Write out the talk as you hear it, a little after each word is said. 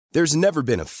There's never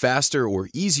been a faster or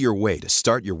easier way to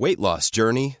start your weight loss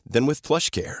journey than with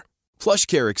PlushCare.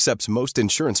 PlushCare accepts most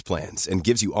insurance plans and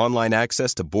gives you online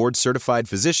access to board-certified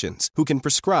physicians who can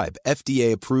prescribe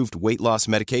FDA-approved weight loss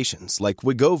medications like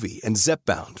Wegovy and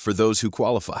Zepbound for those who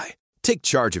qualify. Take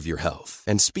charge of your health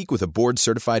and speak with a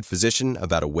board-certified physician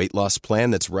about a weight loss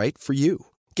plan that's right for you.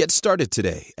 Get started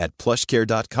today at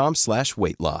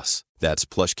plushcare.com/weightloss. That's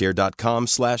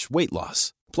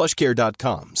plushcare.com/weightloss.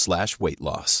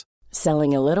 plushcare.com/weightloss.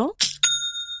 Selling a little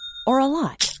or a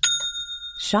lot?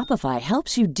 Shopify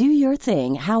helps you do your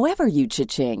thing however you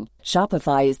cha-ching.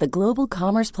 Shopify is the global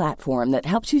commerce platform that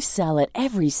helps you sell at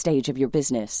every stage of your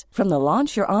business. From the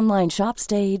launch your online shop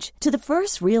stage to the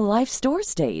first real-life store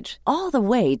stage, all the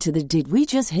way to the did we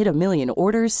just hit a million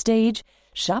orders stage.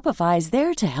 Shopify is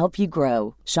there to help you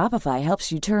grow. Shopify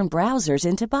helps you turn browsers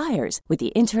into buyers with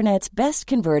the internet's best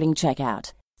converting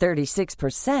checkout.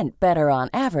 36% better on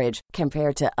average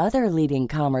compared to other leading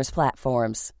commerce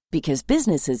platforms. Because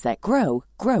businesses that grow,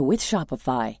 grow with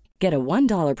Shopify. Get a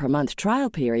 $1 per month trial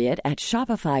period at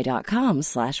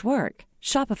shopify.com/work.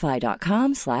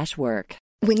 Shopify.com/work.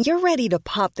 When you're ready to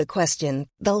pop the question,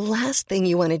 the last thing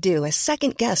you want to do is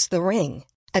second-guess the ring.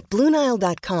 At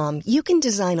BlueNile.com, you can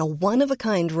design a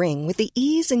one-of-a-kind ring with the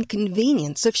ease and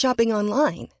convenience of shopping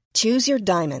online. Choose your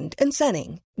diamond and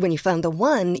setting. When you find the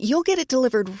one, you'll get it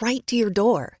delivered right to your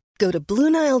door. Go to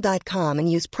BlueNile.com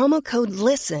and use promo code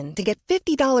LISTEN to get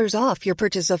 $50 off your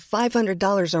purchase of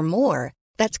 $500 or more.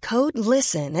 That's code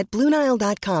LISTEN at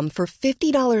BlueNile.com for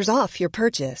 $50 off your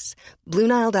purchase.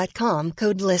 BlueNile.com,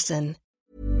 code LISTEN.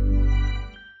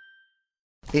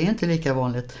 Det är inte lika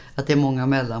vanligt att det är många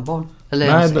mellanbarn.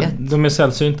 Eller nej, de är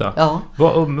sällsynta. Ja.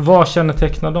 Vad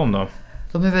kännetecknar de då?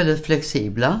 De är väldigt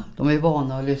flexibla. De är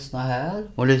vana att lyssna här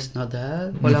och lyssna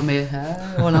där. Hålla med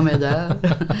här och hålla med där.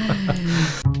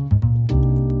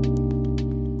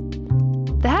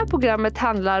 Det här programmet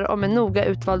handlar om en noga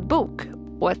utvald bok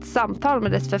och ett samtal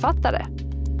med dess författare.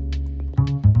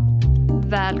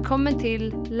 Välkommen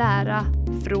till Lära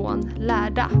från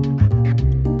lärda.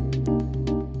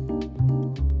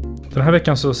 Den här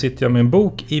veckan så sitter jag med en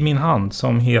bok i min hand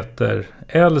som heter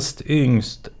Äldst,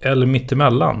 yngst eller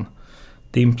mittemellan.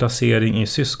 Din placering i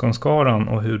syskonskaran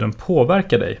och hur den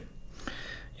påverkar dig.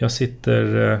 Jag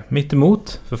sitter mitt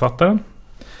emot författaren.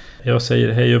 Jag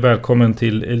säger hej och välkommen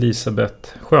till Elisabeth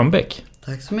Schönbeck.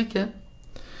 Tack så mycket.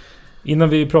 Innan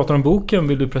vi pratar om boken,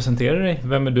 vill du presentera dig?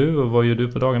 Vem är du och vad gör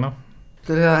du på dagarna?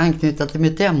 Skulle jag anknyta till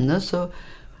mitt ämne så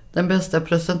den bästa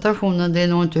presentationen, det är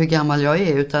nog inte hur gammal jag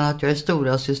är utan att jag är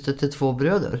stora syster till 2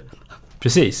 bröder.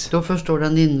 Precis. Då förstår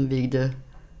den invigde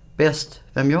bäst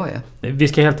vem jag är. Vi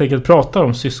ska helt enkelt prata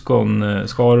om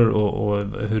syskonskaror och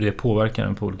hur det påverkar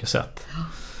den på olika sätt. Ja.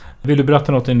 Vill du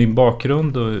berätta något om din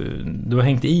bakgrund? Du har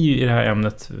hängt i det här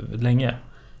ämnet länge.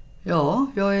 Ja,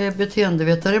 jag är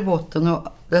beteendevetare i botten och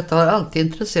detta har alltid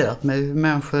intresserat mig. Hur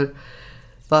människor,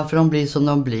 varför de blir som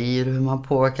de blir, hur man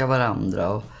påverkar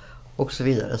varandra och så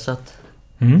vidare. Så att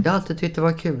jag har alltid tyckt det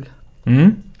var kul.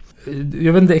 Mm.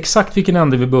 Jag vet inte exakt vilken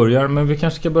ände vi börjar, men vi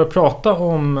kanske ska börja prata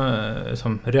om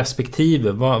som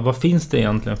respektive. Vad finns det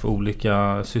egentligen för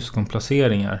olika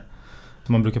syskonplaceringar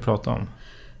som man brukar prata om?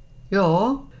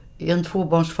 Ja, i en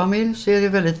 2-barnsfamilj så är det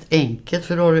väldigt enkelt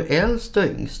för då är du äldst och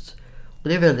yngst. Och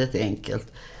det är väldigt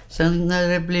enkelt. Sen när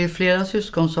det blir flera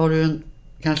syskon så har du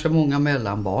kanske många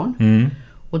mellanbarn. Mm.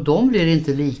 Och de blir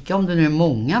inte lika om det nu är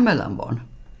många mellanbarn.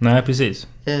 Nej, precis.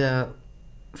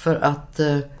 För att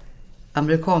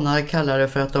amerikanerna kallar det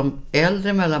för att de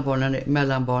äldre mellanbarnen är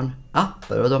mellanbarn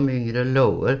upper och de yngre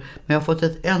lower. Men jag har fått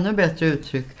ett ännu bättre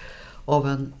uttryck av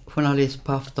en journalist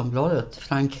på Aftonbladet,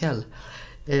 Frank Hell.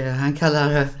 Han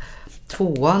kallar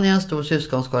 2:an i en stor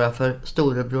syskonskara för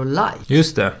storebror light.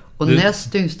 Just det. Och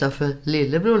näst yngsta för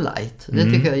lillebror light. Det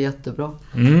tycker jag är jättebra.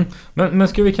 Mm. Men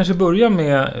ska vi kanske börja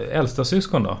med äldsta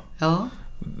syskon då? Ja.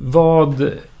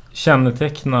 Vad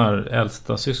kännetecknar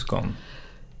äldsta syskon?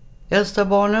 Äldsta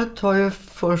barnet har ju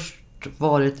först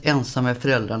varit ensam med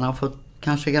föräldrarna och fått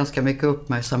kanske ganska mycket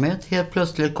uppmärksamhet. Helt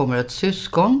plötsligt kommer ett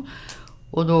syskon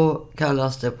och då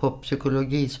kallas det på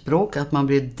psykologispråk att man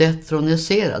blir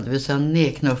detroniserad, det vill säga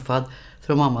nedknuffad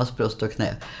från mammas bröst och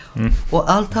knä. Mm.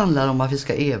 Och allt handlar om att vi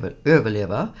ska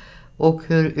överleva. Och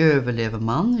hur överlever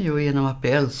man? Jo, genom att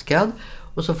bli älskad.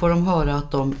 Och så får de höra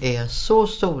att de är så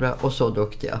stora och så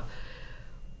duktiga.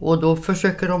 Och då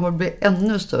försöker de att bli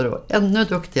ännu större och ännu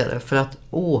duktigare för att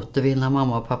återvinna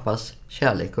mamma och pappas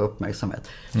kärlek och uppmärksamhet.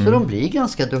 Mm. Så de blir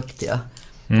ganska duktiga.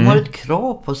 De har ett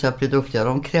krav på sig att bli duktiga.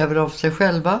 De kräver av sig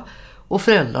själva och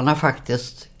föräldrarna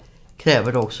faktiskt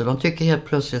kräver det också. De tycker helt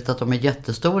plötsligt att de är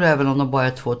jättestora även om de bara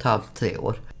är 2,5-3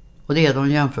 år. Och det är de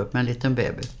jämfört med en liten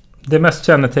baby. Det mest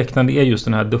kännetecknande är just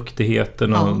den här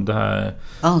duktigheten och det här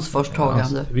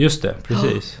ansvarstagande. Just det,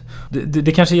 precis.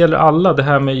 Det kanske gäller alla, det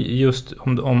här med just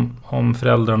om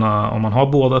föräldrarna, om man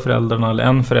har båda föräldrarna eller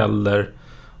en förälder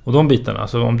och de bitarna.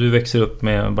 Alltså om du växer upp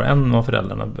med bara en av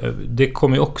föräldrarna, det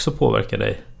kommer ju också påverka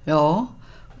dig. Ja,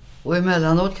 och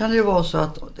emellanåt kan det ju vara så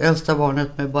att äldsta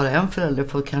barnet med bara en förälder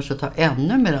får kanske ta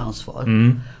ännu mer ansvar.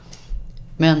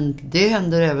 Men det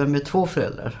händer även med 2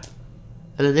 föräldrar.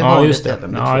 Eller det var just det.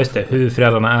 Även med ja, just det. Hur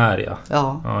föräldrarna är,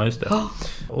 ja. Just det.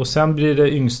 Och sen blir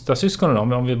det yngsta syskonen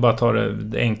då, om vi bara tar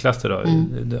det enklaste då.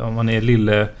 Om man är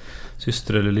lille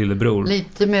syster eller lillebror.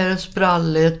 Lite mer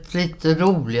spralligt, lite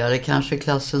roligare kanske,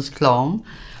 klassens clown.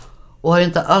 Och har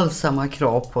inte alls samma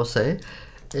krav på sig.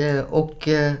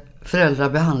 Föräldrar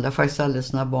behandlar faktiskt aldrig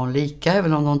sina barn lika,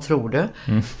 även om de tror det.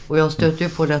 Och jag stöter ju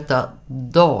på detta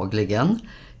dagligen.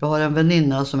 Jag har en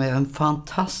väninna som är en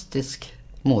fantastisk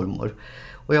mormor.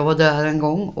 Och jag var där en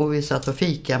gång och vi satt och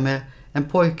fika med en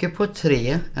pojke på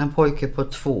 3, en pojke på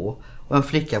 2 och en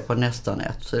flicka på nästan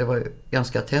 1. Så det var ju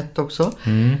ganska tätt också.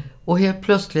 Och helt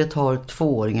plötsligt har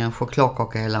 2-åringen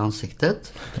chokladkaka i hela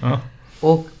ansiktet. Ja.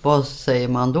 Och vad säger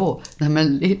man då? Nej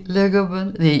men lilla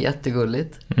gubben, det är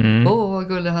jättegulligt. Vad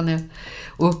gullig han är.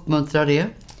 Och uppmuntrar det.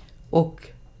 Och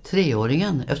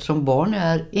 3-åringen, eftersom barn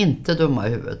är inte dumma i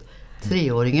huvudet.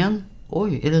 3-åringen,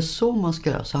 oj, är det så man ska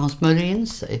göra? Så han smörjer in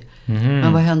sig.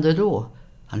 Men vad händer då?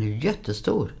 Han är ju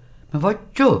jättestor. Men vad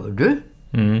gör du?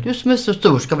 Du som är så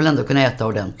stor ska väl ändå kunna äta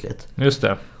ordentligt. Just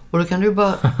det. Och då kan du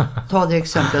bara ta det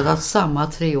exemplet att samma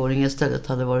 3-åring istället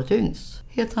hade varit yngst.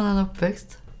 Helt annan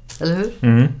uppväxt. Eller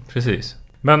hur? Precis.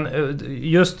 Men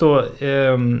just då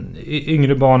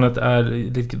yngre barnet är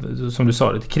lite, som du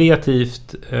sa, lite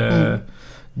kreativt.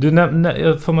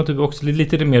 Jag får man typ också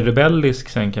lite mer rebellisk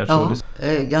sen kanske. Ja,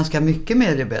 ganska mycket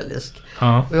mer rebellisk.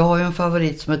 Ja. Och jag har ju en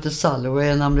favorit som heter Sally,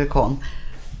 en amerikan.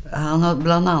 Han har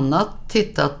bland annat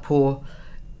tittat på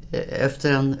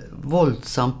efter en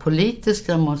våldsam politisk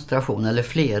demonstration, eller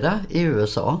flera i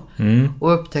USA.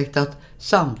 Och upptäckt att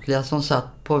samtliga som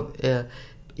satt på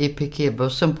i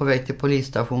piketbussen på väg till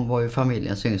polisstation var ju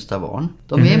familjens yngsta barn.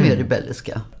 De är mer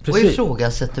rebelliska. Precis. Och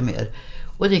ifrågasätter mer.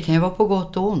 Och det kan ju vara på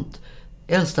gott och ont.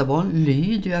 Äldsta barn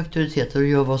lyder ju auktoriteter och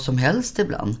gör vad som helst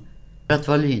ibland för att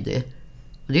vara lydig.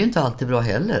 Och det är ju inte alltid bra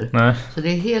heller. Nej. Så det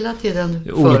är hela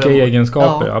tiden olika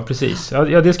egenskaper, ja precis.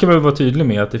 Ja, det ska man vara tydlig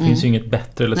med, att det finns ju inget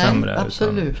bättre eller sämre. Nej,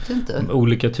 absolut inte.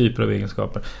 Olika typer av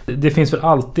egenskaper. Det finns väl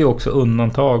alltid också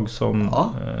undantag som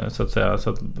så att säga.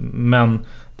 Men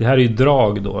det här är ju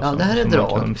drag då. Ja, det här är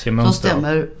drag som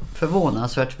stämmer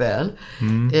förvånansvärt väl.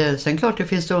 Sen klart det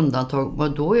finns undantag,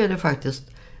 och då är det faktiskt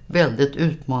väldigt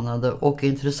utmanande och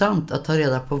intressant att ta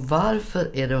reda på varför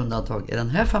är det undantag i den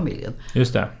här familjen.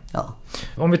 Just det. Ja.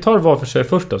 Om vi tar var för sig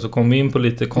först då, så kommer vi in på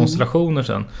lite konstellationer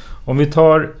sen. Om vi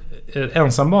tar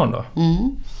ensambarn då.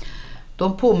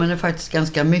 De påminner faktiskt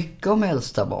ganska mycket om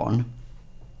äldsta barn.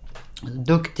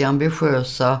 Duktiga,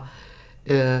 ambitiösa.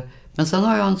 Men sen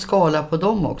har jag en skala på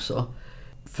dem också.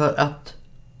 För att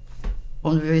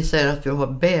om vi säger att vi har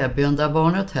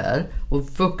babyändabarnet här och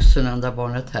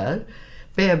vuxenändabarnet här.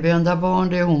 Babyändabarn,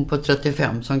 det är hon på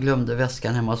 35 som glömde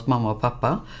väskan hemma hos mamma och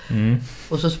pappa.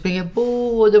 Och så springer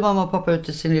både mamma och pappa ut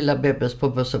till sin lilla bebis på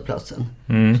busshållplatsen.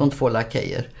 Som 2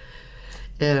 lakejer.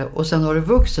 Och sen har du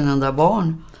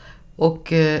vuxenändabarn.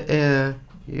 Och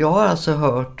jag har alltså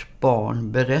hört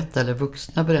barn berätta, eller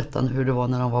vuxna berätta hur det var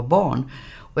när de var barn.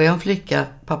 Och en flicka,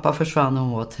 pappa försvann när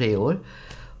hon var 3 år.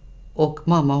 Och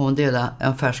mamma, hon delade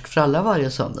en färsk fralla varje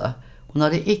söndag. Hon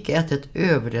hade icke ätit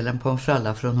överdelen på en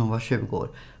fralla förrän hon var 20 år.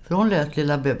 För hon lät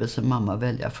lilla bebisen mamma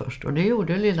välja först. Och det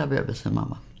gjorde lilla bebisen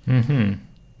mamma.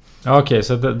 Okej,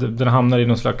 så den hamnar i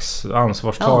någon slags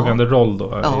ansvarstagande roll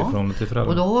då? Ifrån till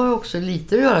föräldrar. Och då har jag också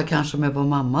lite att göra kanske med vad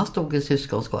mamma stod i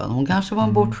syskonskalan. Hon kanske var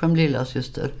en bortskämd lilla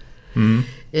syster.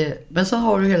 Men sen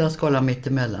har du hela skalan mitt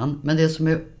emellan. Men det som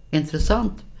är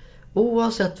intressant,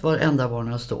 oavsett var enda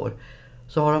barnen står,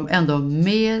 så har de ändå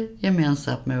mer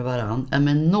gemensamt med varann än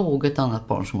med något annat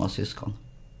barn som har syskon.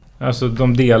 Alltså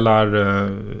de delar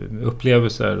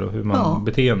upplevelser och hur man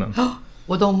beteenden. Ja,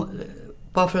 och de,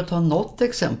 bara för att ta något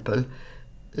exempel.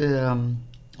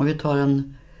 Om vi tar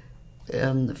en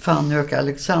Fanny och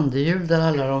Alexander-jul där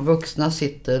alla de vuxna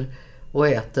sitter och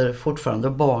äter fortfarande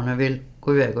och barnen vill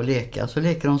gå iväg och leka. Så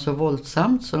leker de så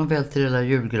våldsamt så de välter hela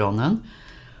julgranen.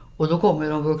 Och då kommer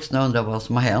de vuxna och undrar vad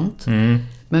som har hänt.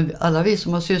 Men alla vi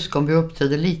som har syskon, vi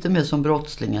uppträder lite mer som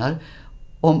brottslingar.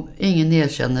 Om ingen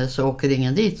erkänner så åker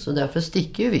ingen dit, så därför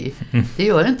sticker vi. Det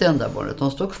gör inte enda barnet,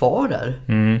 de står kvar där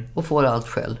och får allt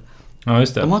själv. Ja,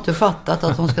 just det. De har inte fattat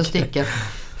att de ska sticka.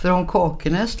 För om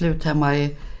kakorna är slut hemma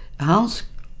i hans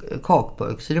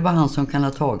kakburk. Så det är bara han som kan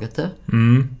ha tagit det.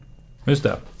 Just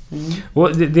det.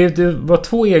 Och det var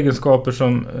 2 egenskaper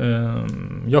som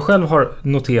jag själv har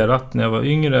noterat när jag var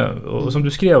yngre och som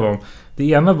du skrev om. Det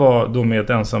ena var då med ett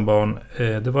ensambarn.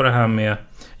 Det var det här med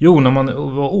när man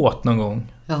var åt någon gång.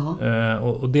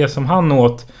 Och det som han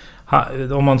åt,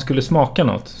 om man skulle smaka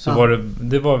något så var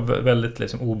det var väldigt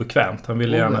liksom obekvämt. Han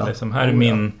ville gärna liksom, här är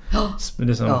min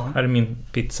här är min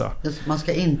pizza. Man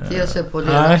ska inte ge sig på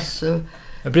deras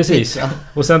precis. pizza.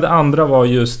 Och sen det andra var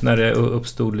just när det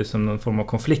uppstod liksom någon form av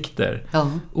konflikter.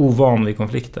 Ovanliga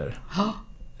konflikter.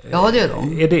 Ja, det är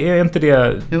de. Är inte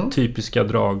det typiska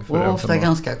drag för och ofta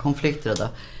ganska konflikträdda.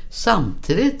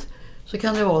 Samtidigt så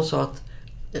kan det vara så att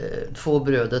 2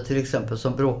 bröder till exempel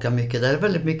som bråkar mycket. Där är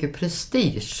väldigt mycket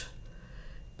prestige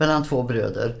mellan 2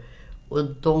 bröder. Och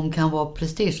de kan vara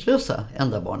prestigelösa,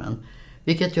 enda barnen.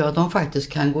 Vilket gör att de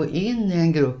faktiskt kan gå in i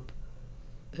en grupp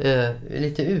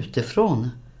lite utifrån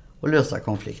och lösa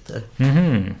konflikter.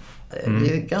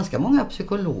 Det är ganska många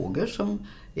psykologer som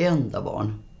är enda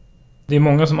barn. Det är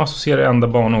många som associerar enda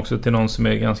barn också till någon som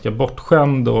är ganska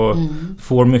bortskämd och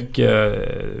får mycket,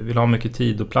 vill ha mycket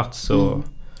tid och plats. Och...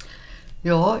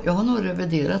 Ja, jag har nog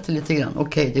reviderat det lite grann.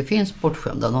 Okej, det finns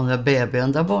bortskämda, de där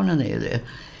babyenda barnen är ju det.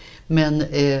 Men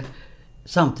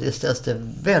samtidigt ställs det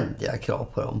väldiga krav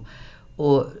på dem.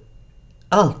 Och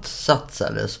allt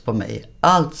satsades på mig.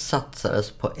 Allt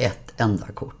satsades på ett enda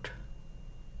kort.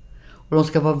 Och de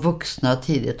ska vara vuxna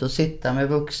tidigt och sitta med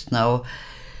vuxna och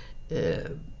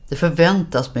det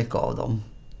förväntas mycket av dem.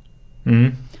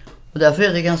 Och därför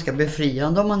är det ganska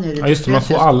befriande om man är lite just det, man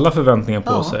får alla förväntningar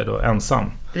på sig då,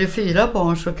 ensam. Är det 4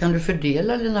 barn så kan du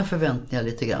fördela dina förväntningar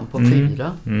lite grann på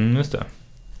 4. Just det.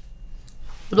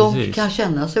 Och de kan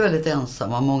känna sig väldigt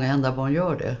ensamma, många enda barn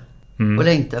gör det. Och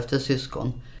längtar efter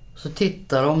syskon. Så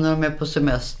tittar de när de är på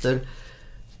semester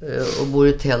och bor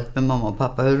i tält med mamma och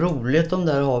pappa. Hur roligt de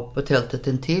där har på tältet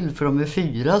intill, för de är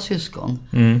 4 syskon.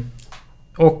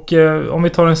 Och om vi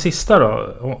tar den sista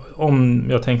då, om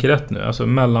jag tänker rätt nu, alltså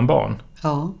mellanbarn.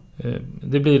 Ja.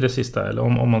 Det blir det sista, eller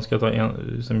om man ska ta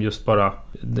en som just bara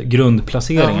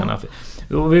grundplaceringarna.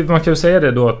 Och man kan ju säga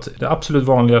det då att det absolut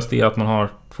vanligaste är att man har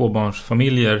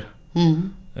 2-barnsfamiljer.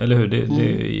 Eller hur? Det är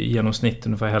i genomsnitt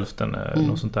ungefär hälften eller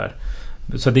något sånt där.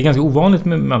 Så det är ganska ovanligt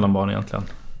med mellanbarn egentligen.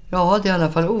 Ja, det är i alla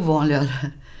fall ovanligare.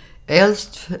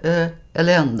 Äldst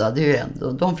eller enda, det är ju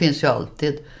ändå. De finns ju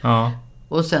alltid. Ja.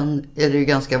 Och sen är det ju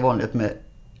ganska vanligt med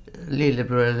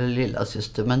lillebror eller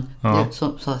lillasyster. Men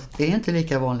det är inte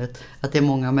lika vanligt att det är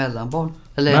många mellanbarn.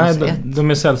 Eller nej,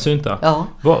 de är sällsynta. Ja.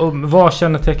 Vad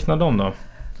kännetecknar de då?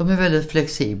 De är väldigt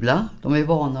flexibla. De är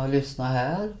vana att lyssna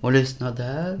här och lyssna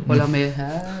där. Hålla med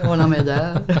här, hålla med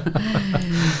där.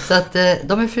 Så att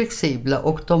de är flexibla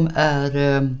och de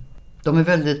är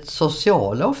väldigt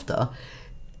sociala ofta.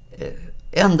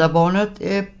 Enda barnet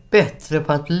är bättre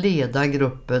på att leda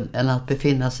gruppen än att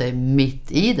befinna sig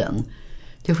mitt i den.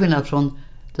 Till skillnad från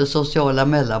det sociala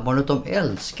mellanbarnet. De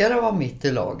älskar att vara mitt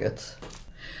i laget.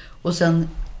 Och sen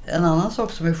en annan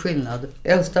sak som är skillnad.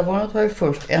 Äldsta barnet har ju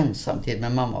först ensamtid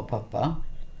med mamma och pappa.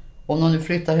 Om de nu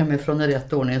flyttar hemifrån i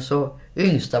rätt ordning så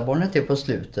yngsta barnet är på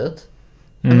slutet.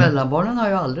 Men mellanbarnen har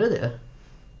ju aldrig det.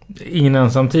 Ingen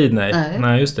ensamtid, nej.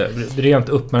 Nej, just det. Rent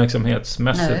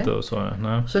uppmärksamhetsmässigt och så.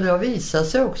 Nej. Så det har visat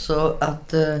sig också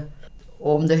att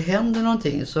om det händer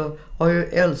någonting så har ju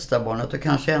äldsta barnet och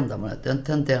kanske enda barnet en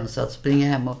tendens att springa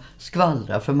hem och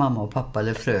skvallra för mamma och pappa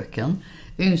eller fröken.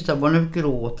 Yngsta barnet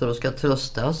gråter och ska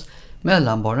tröstas.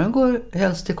 Mellanbarnen går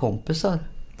helst till kompisar.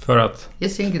 För att? I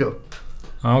sin grupp.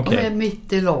 Okay. De är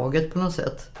mitt i laget på något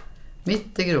sätt.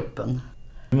 Mitt i gruppen.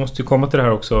 Vi måste ju komma till det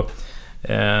här också.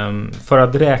 För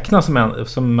att räkna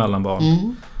som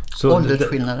mellanbarn. Så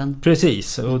åldersskillnaden.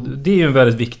 Precis, och det är ju en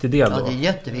väldigt viktig del. Ja, det är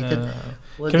jätteviktigt.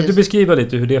 Kan du inte beskriva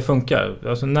lite hur det funkar?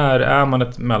 Alltså när är man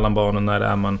ett mellanbarn och när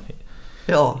är man...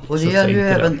 Ja, och det är ju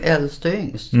även äldst och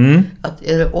yngst. Att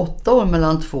är det 8 år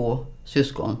mellan 2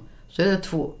 syskon så är det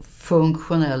 2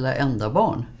 funktionella enda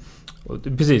barn.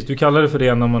 Precis, du kallar det för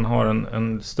det när man har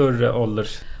en större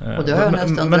ålders... Och det har jag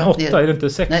nästan men 8, är det inte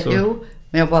 6? Nej, jo,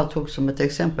 men jag bara tog som ett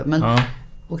exempel. Men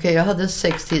okej, jag hade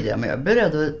 6 tidigare, men jag är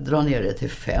beredd att dra ner det till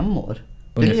 5 år.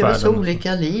 Du lever så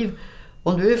olika liv.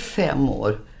 Om du är 5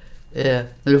 år när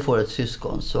du får ett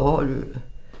syskon så har du...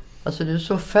 Alltså du är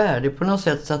så färdig på något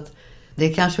sätt så att det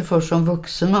är kanske först som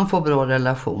vuxen man får bra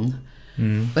relation.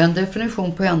 Och en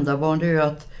definition på enda barn det är ju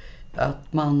att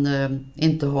man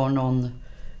inte har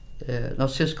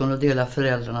något syskon att dela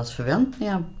föräldrarnas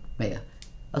förväntningar med.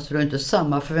 Alltså du har inte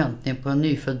samma förväntning på en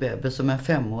nyfödd bebis som en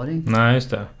 5-åring. Nej, just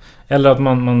det. Eller att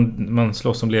man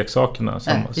slåss om leksakerna.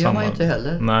 Nej, det gör man ju inte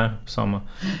heller. Nej, samma.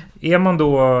 Är man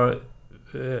då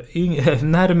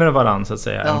närmare varann så att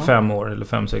säga, än 5 år eller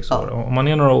 5-6 år. Om man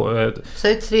är några år...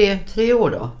 Säg 3 år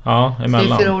då. Ja,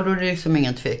 emellan. 3-4 år, då är det liksom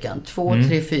ingen tvekan.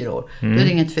 2-3-4 år, då är det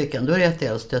ingen tvekan. Då är det ett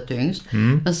äldst, ett yngst.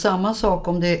 Men samma sak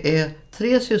om det är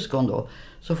 3 syskon då.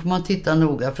 Så får man titta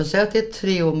noga. För säg att det är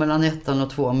 3 år mellan 1 och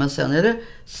 2. Men sen är det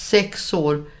 6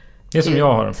 år det som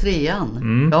jag har.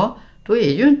 3:an. Ja, då är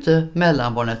ju inte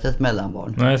mellanbarnet ett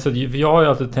mellanbarn. Nej, så jag har ju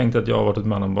alltid tänkt att jag har varit ett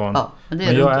mellanbarn. Ja,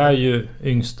 men jag är ju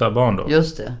yngsta barn då.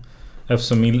 Just det.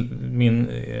 Eftersom min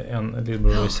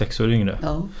lillebror är 6 år yngre.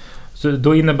 Ja. Så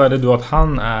då innebär det då att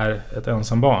han är ett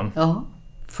ensambarn. Ja,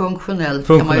 funktionellt.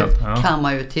 Kan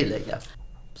man ju tillägga.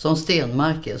 Som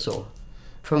Stenmark är så.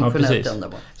 Funktionellt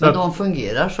ändabarn. Men de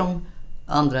fungerar som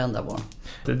andra ändabarn.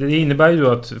 Det innebär ju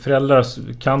då att föräldrar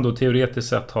kan då teoretiskt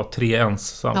sett ha 3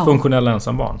 funktionella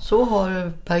ensambarn. Så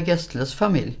har Per Gessles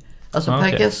familj. Alltså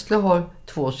Per Gessle har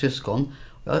 2 syskon.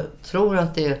 Jag tror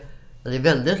att det är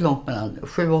väldigt långt mellan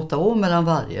 7-8 år mellan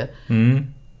varje.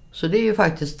 Så det är ju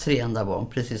faktiskt 3 endabarn,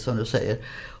 precis som du säger.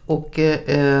 Och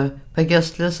Per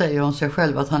Gessle säger om sig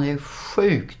själv att han är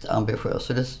sjukt ambitiös.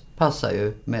 Så det passar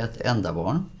ju med ett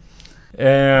endabarn.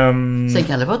 Sen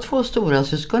kan det vara 2 stora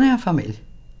syskon i en familj.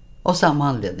 Av samma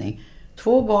anledning.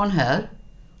 2 barn här.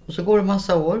 Och så går det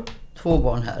massa år. 2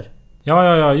 barn här.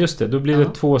 Ja, just det. Då blir det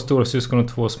 2 stora syskon och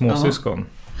 2 små syskon.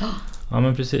 Ja,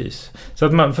 men precis. Så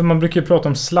att för man brukar ju prata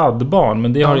om sladdbarn,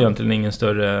 men det har egentligen ingen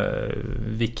större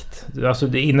vikt. Alltså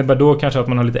det innebär då kanske att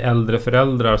man har lite äldre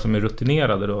föräldrar som är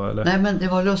rutinerade då, eller? Nej, men det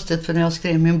var lustigt, för när jag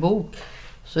skrev min bok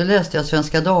så läste jag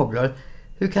Svenska Dagbladet.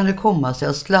 Hur kan det komma sig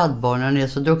att sladdbarnen är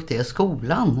så duktiga i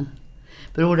skolan?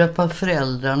 Beror det på att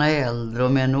föräldrarna är äldre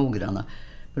och mer noggranna?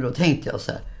 Men då tänkte jag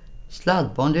så här,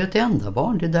 sladdbarn, det är ett enda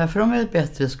barn. Det är därför de är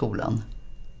bättre i skolan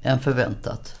än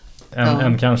förväntat.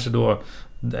 Än kanske då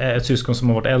ett syskon som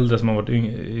har varit äldre, som har varit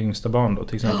yngsta barn då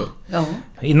till exempel. Ja.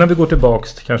 Innan vi går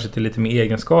tillbaks kanske till lite mer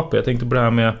egenskaper. Jag tänkte på det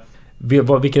här med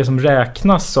vilka det som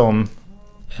räknas som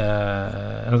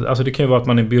alltså det kan ju vara att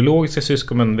man är biologiska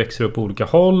syskon men växer upp på olika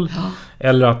håll.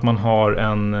 Eller att man har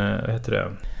en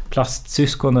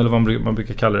plastsyskon eller vad man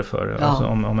brukar kalla det för. Alltså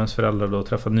om ens föräldrar då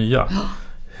träffar nya.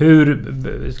 Hur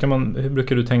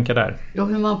brukar du tänka där? Ja,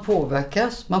 hur man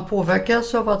påverkas. Man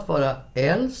påverkas av att vara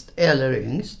äldst eller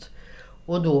yngst.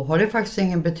 Och då har det faktiskt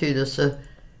ingen betydelse.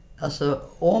 Alltså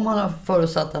om man har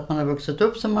förutsatt att man har vuxit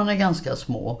upp som man är ganska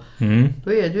små.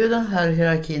 Då är det ju den här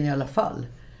hierarkin i alla fall.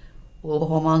 Och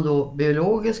har man då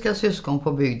biologiska syskon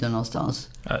på bygden någonstans.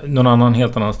 Någon annan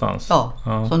helt annanstans. Ja,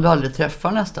 som du aldrig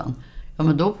träffar nästan. Ja,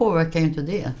 men då påverkar ju inte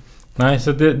det. Nej,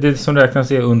 så det som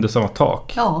räknas är under samma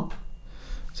tak. Ja.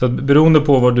 Så beroende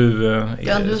på vad du...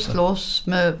 kan du slåss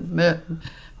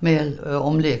med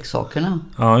om leksakerna.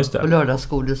 Ja, just det. Och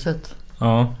lördagsgodiset.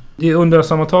 Ja, det är under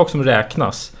samma tak som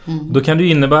räknas. Då kan det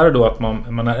innebära då att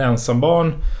man är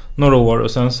ensambarn några år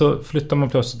och sen så flyttar man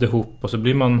plötsligt ihop och så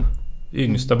blir man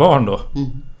yngsta barn då.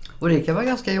 Och det kan vara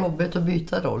ganska jobbigt att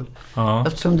byta roll. Ja.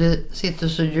 Eftersom det sitter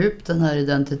så djupt, den här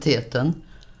identiteten.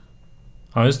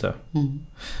 Ja, just det.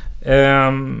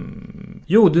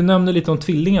 Jo, du nämnde lite om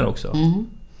tvillingar också.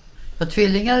 Ja,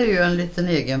 tvillingar är ju en liten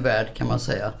egen värld kan man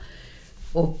säga.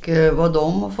 Och vad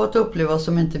de har fått uppleva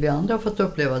som inte vi andra har fått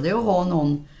uppleva, det är att ha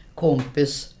någon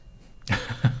kompis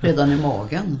redan i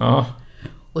magen. Ja.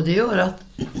 Och det gör att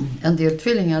en del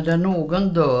tvillingar där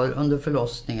någon dör under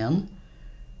förlossningen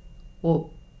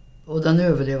och den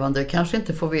överlevande kanske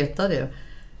inte får veta det.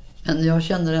 Men jag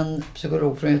känner en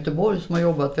psykolog från Göteborg som har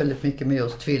jobbat väldigt mycket med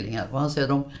just tvillingar. Och han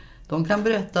säger att de kan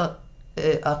berätta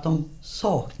att de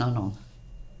saknar någon.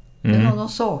 Det är någon de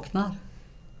saknar.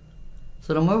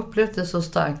 Så de har upplevt det så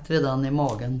starkt redan i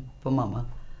magen på mamma.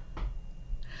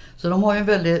 Så de har ju en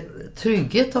väldigt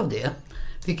trygghet av det.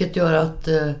 Vilket gör att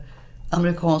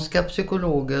amerikanska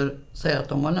psykologer säger att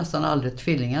de har nästan aldrig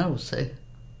tvillingar hos sig.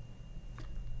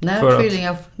 Nej,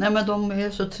 men de är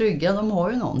så trygga, de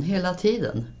har ju någon hela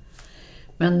tiden.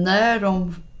 Men när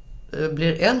de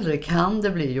blir äldre kan det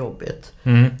bli jobbigt.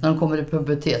 När de kommer i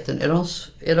puberteten.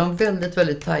 Är de väldigt,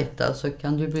 väldigt tajta så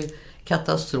kan det bli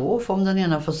katastrof om den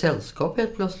ena får sällskap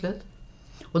helt plötsligt.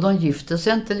 Och de gifter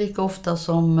sig inte lika ofta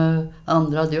som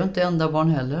andra. Det är ju inte enda barn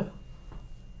heller.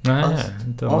 Nej,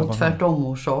 inte av tvärtom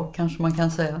orsak kanske man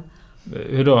kan säga.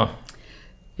 Hur då?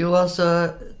 Jo, alltså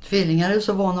tvillingar är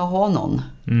så vana att ha någon.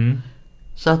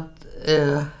 Så att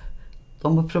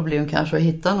de har problem kanske att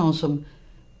hitta någon som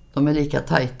de är lika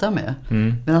tajta med.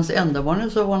 Medan enda barnen är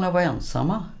så vana att vara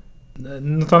ensamma.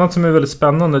 Något annat som är väldigt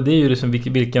spännande, det är ju liksom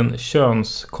vilken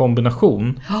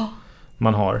könskombination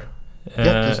man har.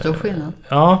 Jättestor skillnad.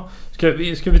 Ja,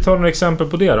 ska vi ta några exempel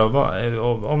på det då?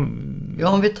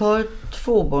 Om vi tar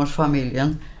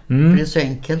tvåbarnsfamiljen För det är så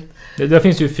enkelt. Där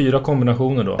finns ju 4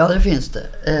 kombinationer då. Ja, det finns det.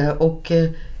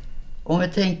 Om vi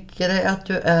tänker dig att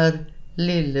du är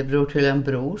lillebror till en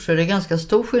bror, så är det ganska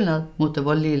stor skillnad mot att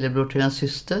vara lillebror till en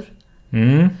syster.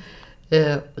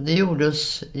 Det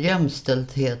gjordes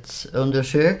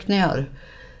jämställdhetsundersökningar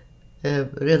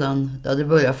det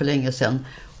började för länge sedan.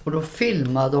 Och då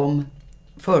filmade de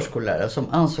förskollärare som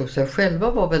ansåg sig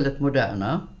själva vara väldigt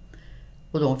moderna.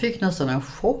 Och de fick nästan en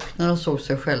chock när de såg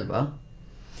sig själva.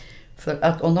 För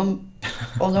att om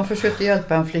de försökte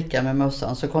hjälpa en flicka med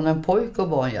mössan, så kom en pojk och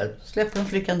bad om hjälp. Släpper en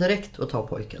flickan direkt och tar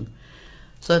pojken.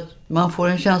 Så att man får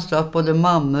en känsla att både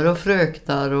mammor och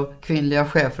fröknar och kvinnliga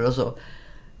chefer och så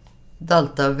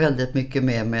daltar väldigt mycket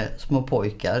mer med små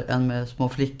pojkar än med små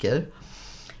flickor.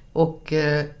 Och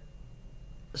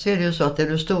så är det ju så att är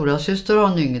du stora syster och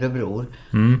har en yngre bror,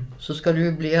 så ska du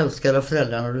ju bli älskad av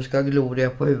föräldrarna och du ska ha gloria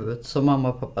på huvudet som mamma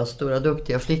och pappas stora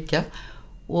duktiga flicka.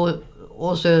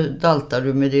 Och så daltar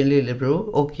du med din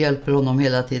lillebror och hjälper honom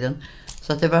hela tiden.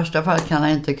 Så att i värsta fall kan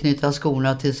han inte knyta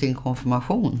skorna till sin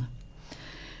konfirmation.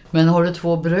 Men har du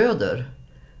 2 bröder,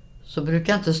 så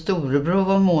brukar inte storebror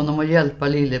vara mån om att hjälpa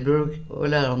lillebror och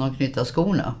lära honom knyta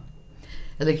skorna.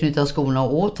 Eller knyta skorna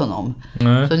åt honom.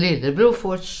 Nej. Så lillebror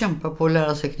får kämpa på att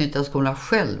lära sig knyta skorna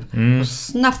själv. Och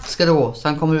snabbt ska det gå så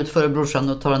han kommer ut före brorsan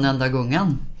och tar den enda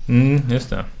gungan. Just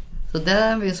det. Så det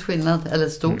är en viss skillnad, eller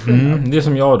stor skillnad. Det är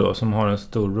som jag då, som har en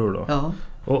storbror då. Ja.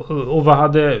 Och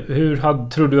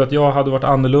tror du att jag hade varit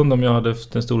annorlunda om jag hade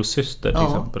haft en stor syster till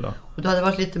exempel då? Och du hade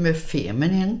varit lite mer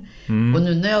feminin. Och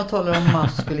nu när jag talar om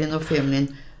maskulin och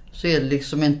feminin, så är det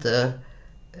liksom inte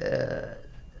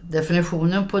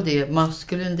definitionen på det.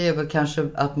 Maskulin, det är väl kanske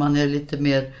att man är lite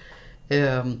mer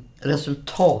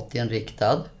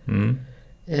resultatinriktad.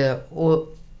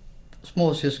 Och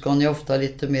småsyskon är ofta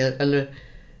lite mer, eller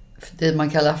det man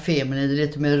kallar feminin, är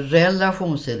lite mer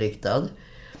relationsinriktad.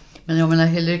 Men jag menar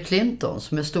Hillary Clinton,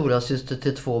 som är stora syster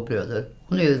till 2 bröder,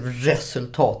 hon är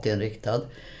resultatinriktad.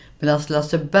 Medan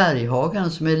Lasse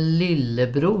Berghagen, som är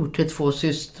lillebror till 2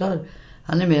 systrar,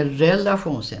 han är mer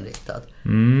relationsinriktad.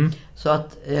 Så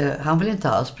att han vill inte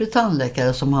alls bli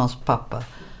tandläkare som hans pappa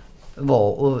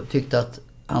var och tyckte att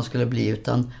han skulle bli,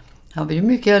 utan han vill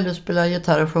mycket hellre spela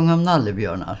gitarr och sjunga om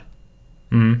nallebjörnar.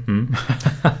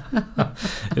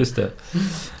 Just det.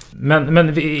 Men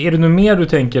är det nog mer du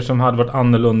tänker som hade varit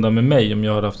annorlunda med mig om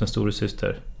jag hade haft en stor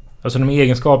syster? Alltså de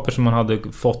egenskaper som man hade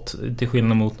fått till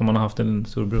skillnad mot när man har haft en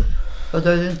storbror. Och då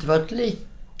hade du inte varit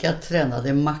lika tränad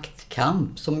i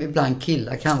maktkamp som ibland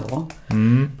killar kan vara.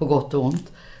 På gott och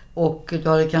ont. Och du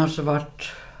hade kanske varit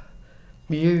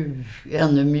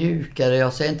ännu mjukare.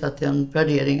 Jag säger inte att det är en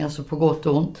värdering, alltså på gott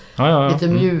och ont. Lite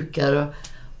mjukare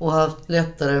och haft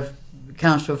lättare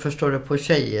kanske att förstå det på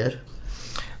tjejer.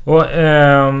 Och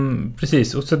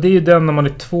precis, och så det är ju den när man är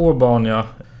 2 barn, ja.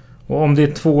 Och om det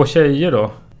är 2 tjejer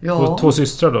då? Ja. 2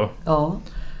 systrar då? Ja.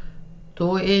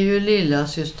 Då är ju lilla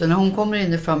syster, när hon kommer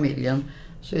in i familjen,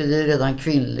 så är det redan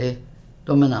kvinnlig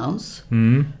dominans.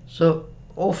 Så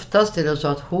oftast är det så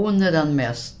att hon är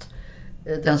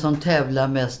den som tävlar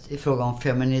mest i fråga om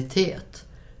feminitet.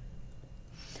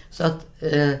 Så att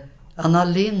Anna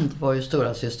Lind var ju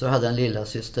stora syster och hade en lilla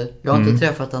syster. Jag har inte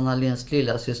träffat Anna Linds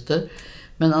lilla syster.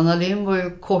 Men Anna Lind var ju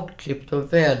kortklippt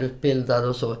och välutbildad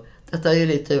och så. Detta är ju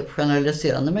lite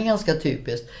generaliserande men ganska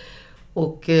typiskt.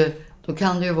 Och då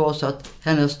kan det ju vara så att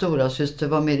hennes stora syster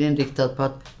var mer inriktad på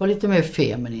att vara lite mer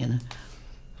feminin.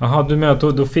 Jaha, du menar att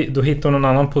då hittar hon en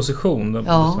annan position?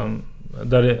 Ja.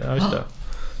 Där det, just det.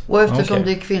 Och eftersom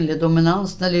det är kvinnlig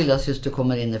dominans när lilla syster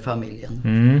kommer in i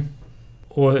familjen.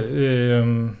 Och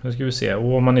nu ska vi se.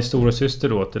 Och om man är stora syster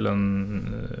då till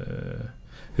en...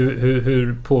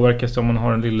 Hur påverkas det om man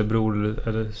har en lillebror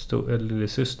eller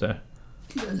lillasyster?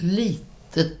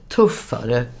 Lite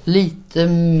tuffare, lite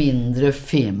mindre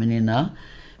feminina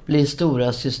blir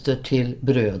stora syster till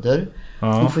bröder.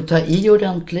 Man får ta i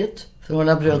ordentligt för att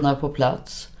hålla bröderna på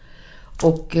plats.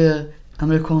 Och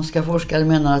amerikanska forskare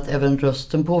menar att även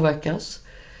rösten påverkas.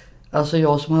 Alltså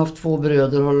jag som har haft 2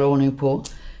 bröder håller ordning på.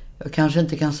 Jag kanske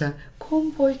inte kan säga,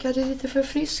 kom pojkar, det är lite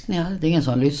förfriskningar. Det är ingen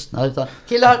som lyssnar, utan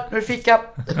killar, nu fika.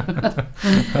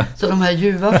 Så de här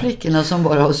ljuva flickorna som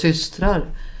bara har systrar,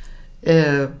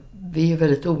 vi är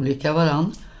väldigt olika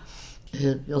varann.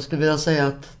 Jag skulle vilja säga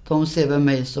att de ser väl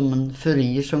mig som en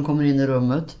furir som kommer in i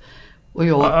rummet. Och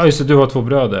jag... just det, du har 2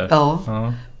 bröder.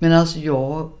 Ja. Men alltså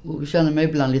jag känner mig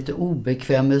ibland lite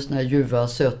obekväm med såna här ljuva,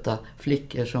 söta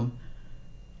flickor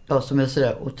som är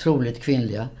sådär otroligt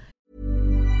kvinnliga.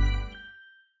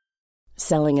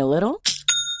 Selling a little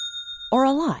or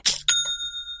a lot?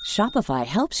 Shopify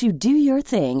helps you do your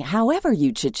thing however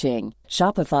you cha-ching.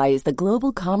 Shopify is the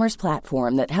global commerce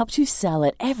platform that helps you sell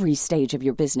at every stage of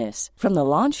your business. From the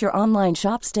launch your online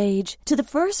shop stage to the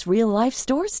first real-life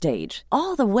store stage,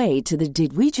 all the way to the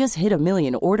did we just hit a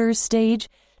million orders stage.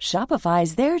 Shopify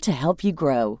is there to help you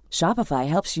grow. Shopify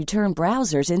helps you turn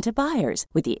browsers into buyers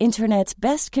with the internet's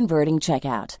best converting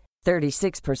checkout.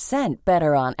 36%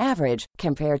 better on average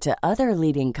compared to other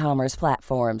leading commerce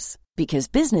platforms. Because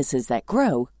businesses that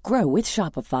grow, grow with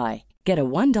Shopify. Get a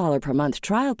 $1 per month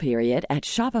trial period at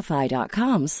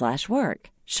shopify.com/work.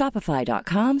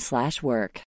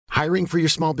 Shopify.com/work. Hiring for your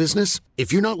small business?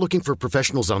 If you're not looking for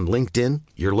professionals on LinkedIn,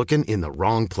 you're looking in the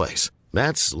wrong place.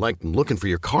 That's like looking for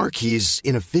your car keys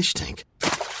in a fish tank.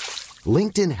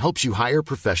 LinkedIn helps you hire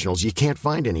professionals you can't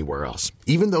find anywhere else,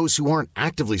 even those who aren't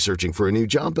actively searching for a new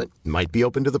job but might be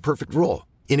open to the perfect role.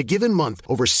 In a given month,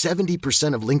 over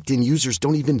 70% of LinkedIn users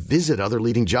don't even visit other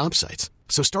leading job sites.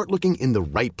 So start looking in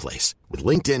the right place. With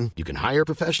LinkedIn, you can hire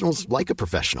professionals like a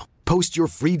professional. Post your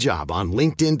free job on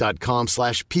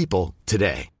linkedin.com/people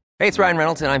today. Hey, it's Ryan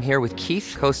Reynolds, and I'm here with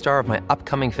Keith, co-star of my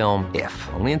upcoming film, If,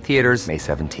 only in theaters May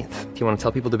 17th. Do you want to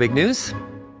tell people the big news?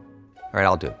 All right,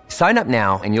 I'll do it. Sign up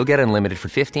now and you'll get unlimited for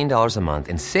 $15 a month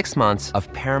and 6 months of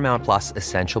Paramount Plus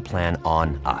Essential Plan on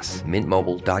us.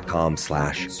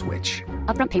 MintMobile.com/switch.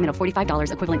 Upfront payment of $45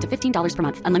 equivalent to $15 per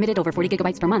month. Unlimited over 40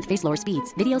 gigabytes per month. Face lower speeds.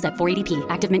 Videos at 480p.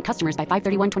 Active Mint customers by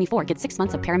 531.24 get 6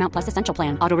 months of Paramount Plus Essential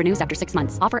Plan. Auto renews after 6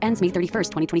 months. Offer ends May 31st,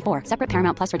 2024. Separate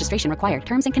Paramount Plus registration required.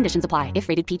 Terms and conditions apply if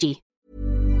rated PG.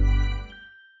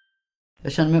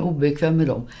 Jag känner mig obekväm med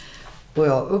dem. Och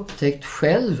jag har upptäckt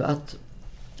själv att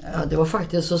det var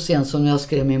faktiskt så sent som när jag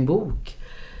skrev min bok.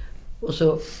 Och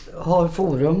så har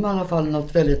Forum i alla fall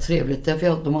något väldigt trevligt. Därför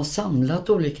att de har samlat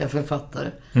olika författare.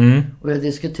 Och jag har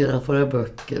diskuterat våra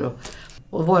böcker.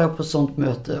 Och var jag på sånt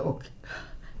möte och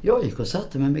jag gick och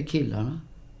satte mig med killarna.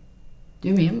 Det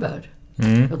är min värld.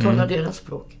 Jag talar deras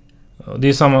språk. Det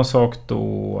är samma sak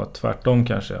då, tvärtom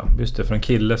kanske. Ja. Just det, för en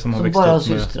kille som har växt upp med...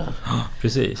 Som bara systrar.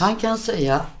 Precis. Han kan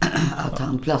säga att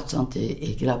han platsar inte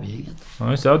i grabbgänget.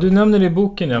 Ja, just det. Ja, du nämnde det i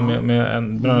boken med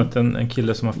bland annat en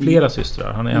kille som har flera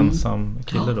systrar. Han är ensam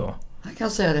kille då. Han kan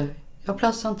säga det. Jag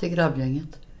platsar inte i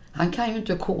grabbgänget. Han kan ju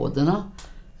inte koderna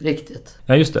riktigt.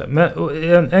 Ja, just det. Men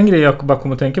en grej jag bara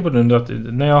kommer att tänka på nu är att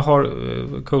när jag har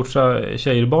coachat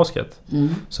tjejer i basket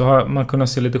så har man kunnat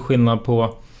se lite skillnad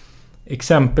på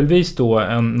exempelvis då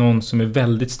någon som är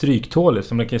väldigt stryktålig,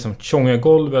 som kan liksom tjonga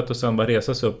golvet och sen bara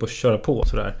resa sig upp och köra på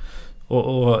sådär.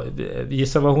 Och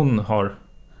gissa vad hon har.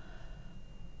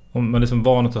 Om man liksom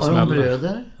van att ta smällar. Har hon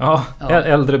bröder? Ja,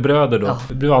 äldre bröder då.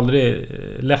 Jag blev aldrig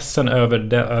ledsen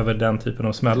över den typen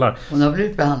av smällar. Hon har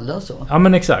blivit behandlad så. Ja,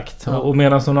 men exakt. Ja. Och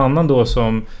medan någon annan då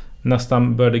som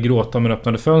nästan började gråta om man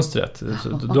öppnade fönstret.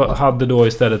 Då hade då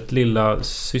istället lilla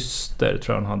syster,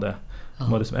 tror jag hon hade.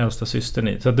 Hon var liksom äldsta systern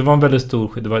i. Så det var en väldigt stor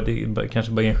skillnad. Det var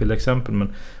kanske bara enskilda exempel.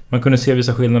 Men man kunde se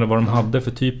vissa skillnader vad de hade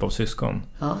för typ av syskon.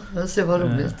 Ja, jag ser vad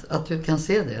roligt att du kan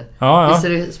se det. Ja. Visst är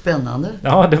det spännande?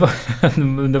 Ja, det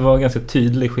var ganska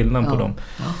tydlig skillnad på dem.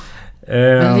 Ja.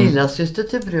 Men lilla syster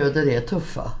till bröder är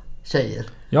tuffa tjejer.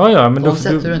 Ja, men de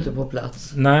sätter du inte på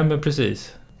plats. Nej, men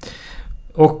precis.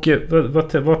 Och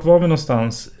vart var vi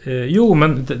någonstans? Jo,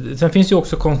 men sen finns ju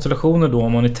också konstellationer då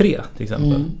om man är 3 till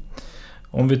exempel.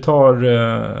 Om vi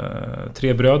tar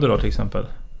 3 bröder då till exempel.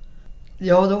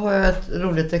 Ja, då har jag ett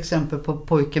roligt exempel på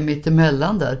pojken mitt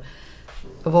emellan där.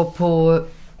 Jag var på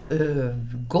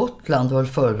Gotland och höll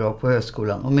föredrag på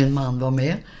högskolan och min man var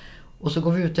med. Och så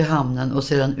går vi ut i hamnen och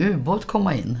ser en ubåt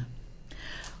komma in.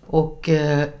 Och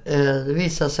det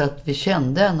visade sig att vi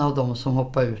kände en av dem som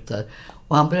hoppade ut där.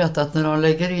 Och han berättade att när de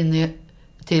lägger in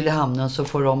till hamnen så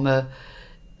får de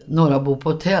några bo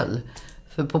på hotell.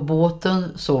 För på båten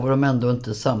sover de ändå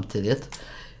inte samtidigt.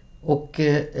 Och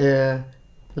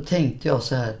då tänkte jag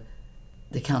så här,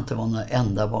 det kan inte vara några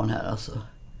enda barn här alltså.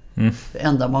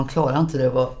 Enda barn klarar inte det,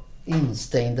 var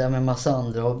instängda med massa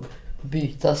andra och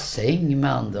byta säng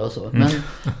med andra och så. Men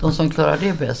de som klarar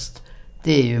det bäst,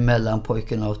 det är ju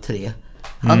mellanpojken av 3.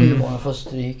 Han är ju van att få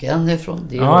stryk, en ifrån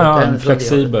det och en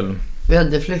flexibel.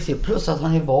 Väldigt flexibel, plus att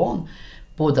han är van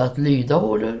både att lyda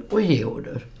order och ge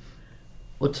order.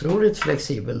 Otroligt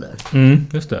flexibel där.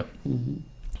 Just det.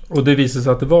 Och det visade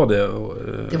sig att det var det.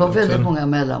 Det var väldigt många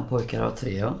mellanpojkar av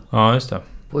 3. Ja, just det.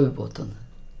 På ubåten.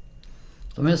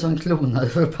 De är som klonade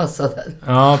för att passa där.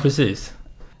 Ja, precis.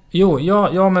 Jo,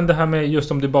 ja, men det här med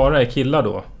just om det bara är killar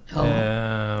då. Ja.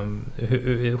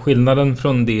 Skillnaden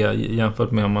från det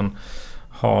jämfört med om man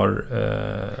har...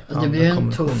 det blir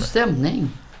en tuff stämning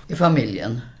i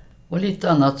familjen. Och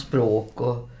lite annat språk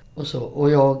och så.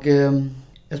 Och jag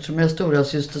Eftersom jag är stora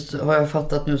syster så har jag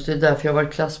fattat nu, så det är därför jag har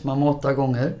varit klassmamma 8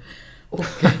 gånger.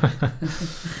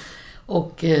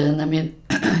 Och när min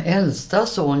äldsta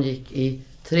son gick i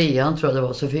 3:an tror jag det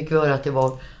var, så fick vi höra att det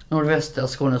var nordvästra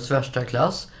Skånes värsta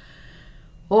klass.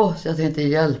 Så jag tänkte,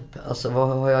 hjälp, alltså vad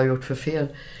har jag gjort för fel?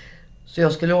 Så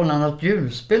jag skulle ordna något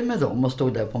julspel med dem och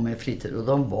stod där på min fritid. Och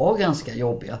de var ganska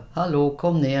jobbiga. Hallå,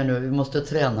 kom ner nu, vi måste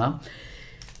träna.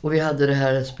 Och vi hade det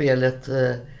här spelet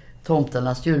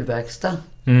Tomtarnas julverkstad.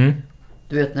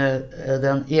 Du vet när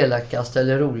den elakaste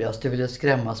eller roligaste ville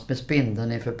skrämmas med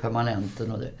spindeln inför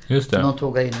permanenten och det. Just det. De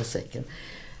tog in i säcken.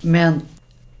 Men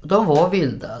de var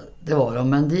vilda, det var de.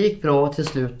 Men det gick bra till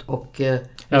slut och...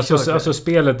 Alltså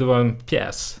spelet, det var en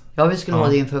pjäs? Ja, vi skulle ha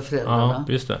det inför föräldrarna.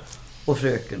 Ja, just det. Och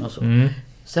fröken och så.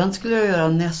 Sen skulle jag göra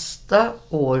nästa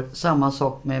år samma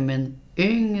sak med min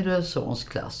yngre sons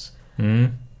klass.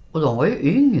 Och de var ju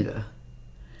yngre.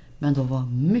 Men de var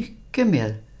mycket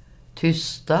mer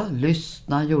tysta,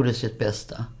 lyssna, gjorde sitt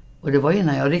bästa. Och det var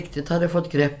innan jag riktigt hade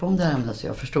fått grepp om det här ämnet, så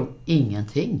jag förstod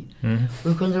ingenting. Och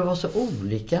hur kunde det vara så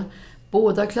olika?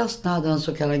 Båda klasserna hade en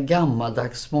så kallad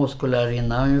gammaldags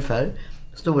småskollärarinna ungefär,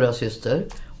 stora syster.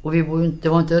 Och det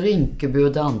var inte Rinkeby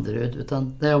och Danderyd,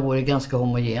 utan där jag bor är ganska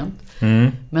homogent.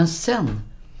 Men sen,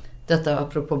 detta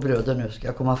apropå bröder nu, ska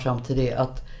jag komma fram till det,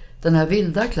 att den här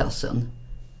vilda klassen,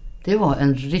 det var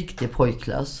en riktig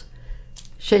pojkklass.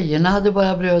 Tjejerna hade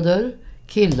bara bröder,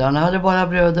 killarna hade bara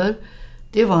bröder.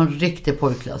 Det var en riktig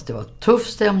pojkklass. Det var tuff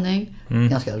stämning,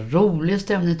 ganska rolig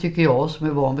stämning tycker jag som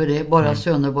är van vid det. Bara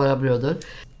söner, bara bröder.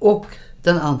 Och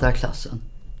den andra klassen,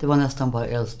 det var nästan bara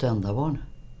äldst och enda barn.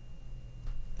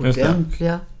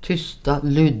 Ordentliga, tysta,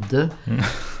 lydde.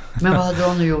 Men vad hade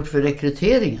de nu gjort för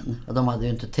rekryteringen? Ja, de hade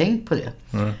ju inte tänkt på det.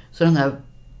 Så den här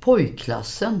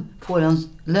pojkklassen får en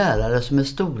lärare som är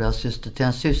stora syster till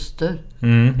en syster.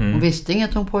 Hon visste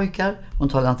inget om pojkar. Hon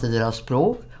talade inte deras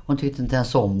språk. Hon tyckte inte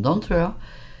ens om dem, tror jag.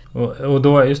 Och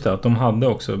då är just det att de hade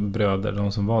också bröder,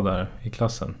 de som var där i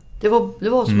klassen. Det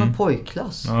var som en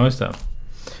pojkklass. Ja, just det.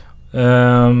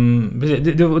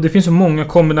 Det finns så många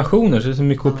kombinationer, så det är så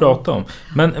mycket att prata om.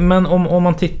 Men om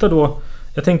man tittar då,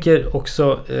 jag tänker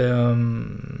också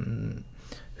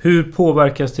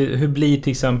hur blir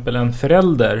till exempel en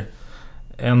förälder,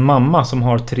 en mamma som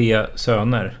har 3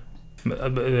 söner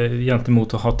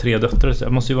gentemot att ha 3 döttrar? Det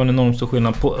måste ju vara en enormt stor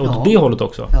skillnad åt det hållet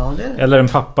också. Ja, det är det. Eller en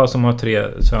pappa som har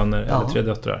 3 söner eller 3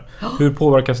 döttrar. Hur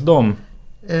påverkas de?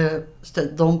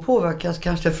 De påverkas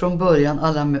kanske från början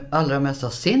allra mest av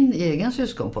sin egen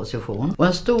syskonposition. Och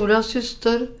en stora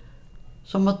syster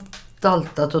som har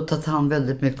daltat och tagit hand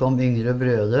väldigt mycket om yngre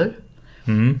bröder.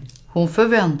 Hon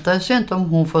förväntar sig inte, om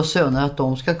hon får söner, att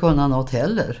de ska kunna något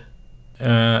heller.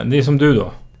 Det är som du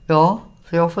då? Ja,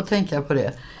 så jag får tänka på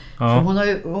det. Ja.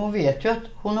 För hon vet ju att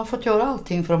hon har fått göra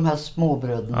allting för de här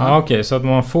småbröderna. Ja, okej, så att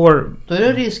man får... Då är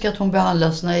det risk att hon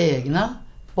behandlar sina egna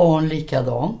barn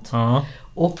likadant. Ja.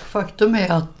 Och faktum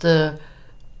är att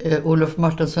Olof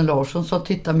Martensen Larsson, som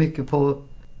tittar mycket på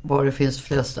var det finns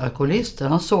flest alkoholister,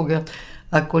 han såg att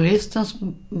alkoholistens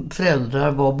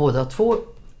föräldrar var båda 2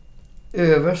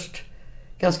 överst,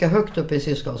 ganska högt upp i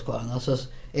syskonskaran, alltså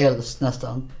äldst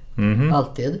nästan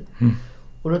alltid.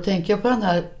 Och då tänker jag på den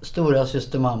här stora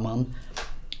systermamman,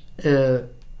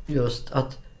 just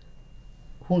att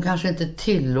hon kanske inte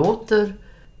tillåter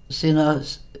sina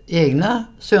egna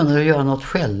söner att göra något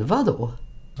själva då.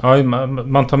 Ja,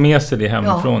 man tar med sig det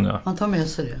hemifrån. Ja, man tar med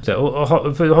sig det. Och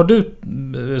har du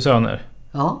söner?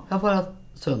 Ja, jag har bara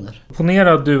söner.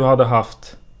 Ponera att du hade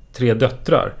haft 3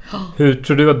 döttrar. Hur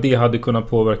tror du att det hade kunnat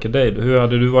påverka dig? Hur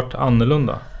hade du varit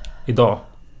annorlunda idag?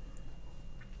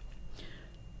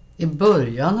 I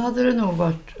början hade det nog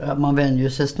varit, man vänjer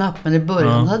sig snabbt, men i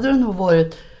början hade det nog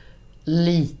varit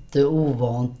lite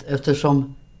ovant,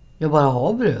 eftersom jag bara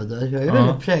har bröder. Jag är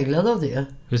väldigt präglad av det.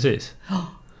 Precis.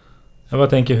 Jag bara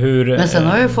tänker hur... Men sen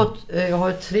har jag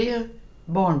har 3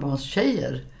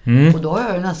 barnbarnstjejer. Och då har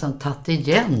jag ju nästan tagit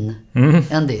igen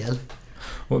en del.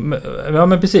 Ja,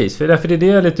 men precis. För därför är det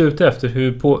jag är lite ute efter.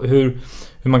 Hur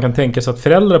man kan tänka sig att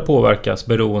föräldrar påverkas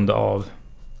beroende av...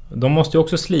 De måste ju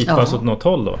också slipas åt något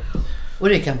håll då. Och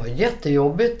det kan vara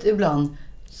jättejobbigt ibland.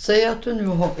 Säg att du nu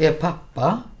är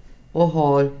pappa och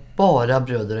har bara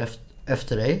bröder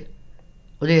efter dig.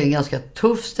 Och det är en ganska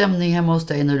tuff stämning hemma hos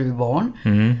dig när du är barn.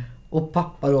 Och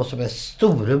pappa då som är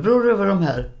storebror över de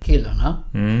här killarna.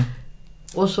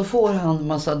 Och så får han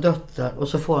massa döttrar och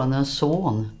så får han en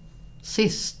son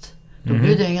sist. Då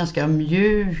blir det en ganska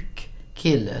mjuk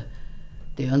kille.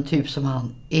 Det är en typ som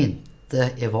han inte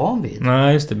är van vid.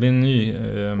 Nej, just det blir en ny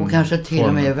och kanske till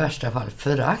och med i värsta fall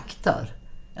föraktar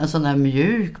en sån här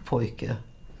mjuk pojke.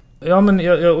 Ja, men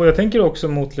jag tänker också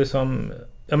mot liksom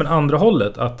men andra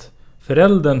hållet, att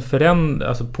föräldern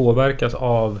alltså påverkas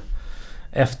av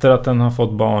efter att den har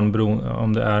fått barn,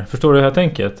 om det är, förstår du hur jag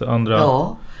tänker? Andra,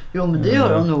 ja, jo men det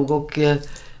gör de nog. Och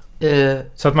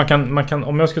så att man kan,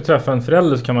 om jag skulle träffa en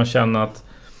förälder så kan man känna att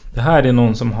det här är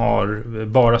någon som har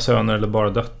bara söner eller bara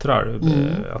döttrar.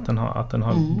 Att den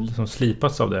har liksom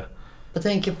slipats av det. Jag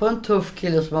tänker på en tuff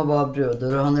kille som har bara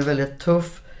bröder och han är väldigt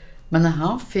tuff. Men när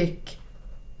han fick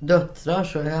döttrar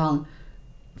så är han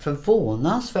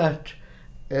förvånansvärt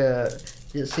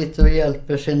sitter och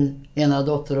hjälper sin ena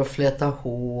dotter att fläta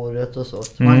håret och så.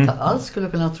 Som man inte alls skulle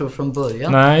kunna tro från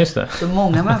början. Nej, just det. Så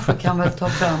många människor kan väl ta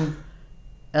fram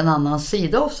en annan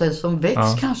sida av sig som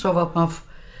väcks kanske av att man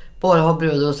bara har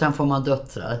bröder och sen får man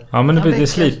döttrar. Ja, men det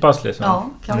slipas liksom. Ja,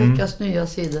 kan väckas nya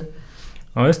sidor.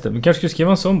 Ja, just det. Vi kanske skulle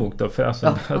skriva en sån bok då, för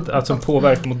att som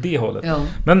påverkar mot det hållet. Ja.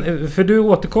 Men för du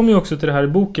återkommer ju också till det här i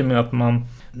boken med att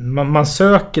man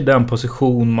söker den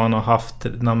position man har haft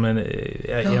när man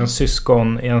är en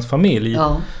syskon i ens familj.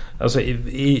 Ja. Alltså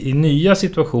i nya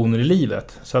situationer i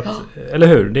livet. Så att, eller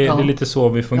hur? Det är lite så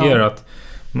vi fungerar. Att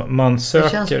man söker...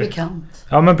 Det känns bekant.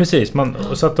 Ja, men precis.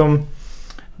 Så att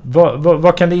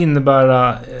vad kan det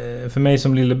innebära för mig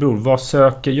som lillebror? Vad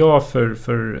söker jag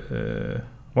för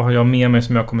vad har jag med mig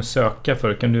som jag kommer söka för?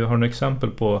 Har du några exempel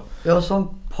på? Ja,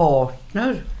 som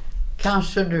partner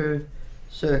kanske du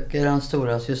söker en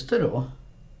stora syster då.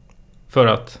 För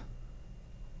att?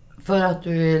 För att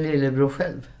du är lillebror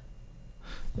själv.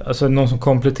 Alltså någon som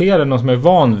kompletterar, någon som är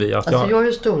van vid att alltså jag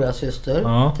är stora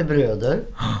syster till bröder.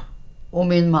 Och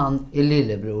min man är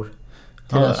lillebror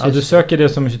till en syster. Du söker det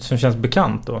som känns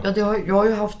bekant då? Ja, jag har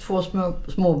ju haft 2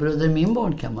 småbröder i min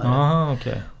barnkammare.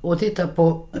 Okay. Och titta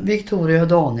på Victoria och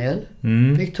Daniel.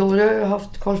 Victoria har jag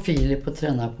haft Carl Philip att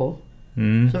träna på.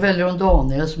 Så väljer hon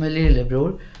Daniel som är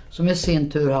lillebror, som i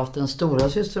sin tur haft en stora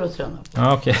syster att träna på.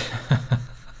 Okej.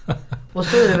 Och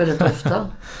så är det väldigt ofta.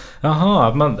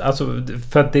 Jaha, alltså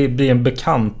för att det blir en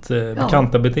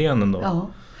bekanta beteenden då? Ja.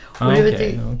 Och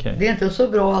det är inte så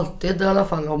bra alltid i alla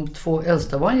fall om 2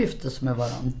 äldsta barn gifter sig med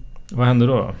varann. Vad händer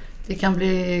då? Det kan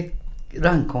bli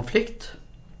rangkonflikt.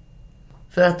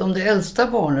 För att om det äldsta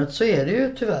barnet så är det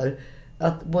ju tyvärr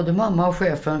att både mamma och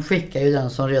chefen skickar ju den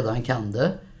som redan kan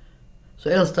det. Så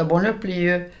äldsta barnet blir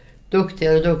ju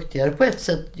duktigare och duktigare på ett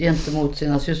sätt gentemot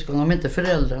sina syskon om inte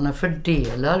föräldrarna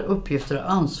fördelar uppgifter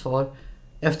och ansvar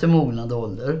efter mognad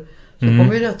ålder. Så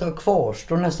kommer ju detta att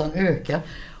kvarstå och nästan öka.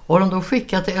 Och de då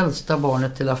skickat det äldsta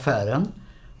barnet till affären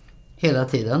hela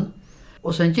tiden.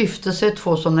 Och sen gifter sig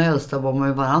 2 sådana äldsta barn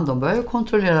med varann. De börjar ju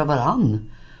kontrollera varann.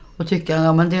 Och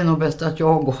tycker men det är nog bäst att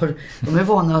jag går. De är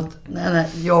vana att nej,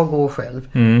 jag går själv.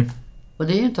 Och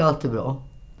det är ju inte alltid bra.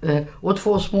 Och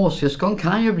 2 småsyskon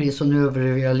kan ju bli så, nu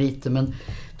överdriver jag lite, men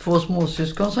 2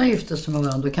 småsyskon som gifter sig med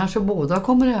varandra, då kanske båda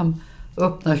kommer hem och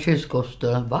öppnar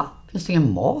kylskåpsdörren. Va? Finns det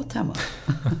ingen mat hemma?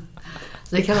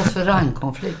 Det kallas för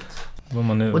rangkonflikt.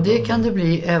 Och det kan det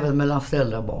bli även mellan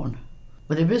föräldrar och barn.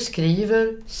 Och det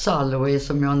beskriver Salloway,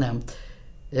 som jag har nämnt,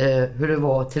 hur det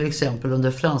var till exempel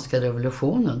under franska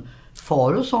revolutionen.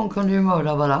 Far och son kunde ju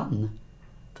mörda varann.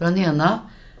 För den ena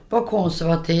var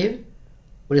konservativ.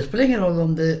 Och det spelar ingen roll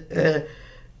om det är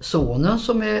sonen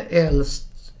som är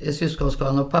äldst i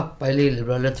syskonskaran och pappa är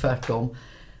lillebror eller tvärtom.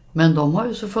 Men de har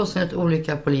ju så fullständigt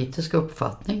olika politisk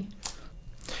uppfattning.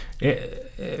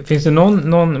 Finns det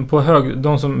någon på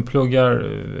de som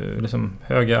pluggar liksom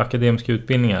höga akademiska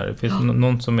utbildningar? Finns det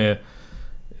någon som är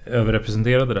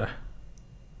överrepresenterade där?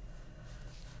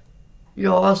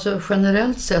 Ja, alltså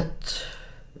generellt sett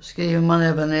skriver man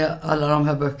även i alla de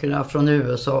här böckerna från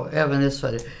USA, även i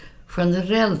Sverige.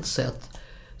 Generellt sett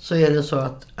så är det så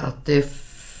att det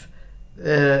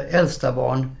äldsta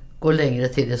barn går längre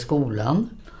tid i skolan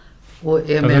och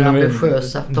är mer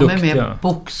ambitiösa. De är mer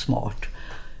boksmart,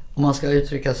 om man ska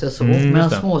uttrycka sig så. Medan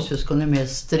småsyskon är mer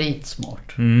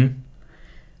stridsmart.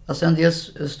 Alltså en del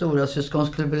stora syskon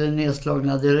skulle bli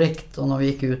nedslagna direkt om de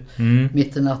gick ut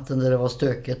mitt i natten där det var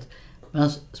stökigt. Men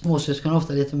småsyskon är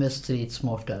ofta lite mer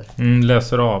stridsmart där.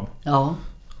 Läser av. Ja.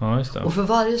 Ja, just det. Och för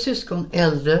varje syskon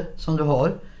äldre som du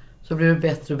har så blir du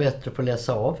bättre och bättre på att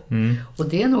läsa av. Och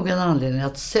det är nog en anledning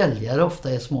att säljare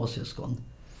ofta är småsyskon.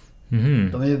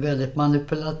 De är ju väldigt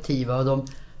manipulativa och de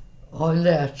har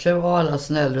lärt sig av alla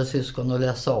sina äldre syskon att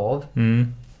läsa av.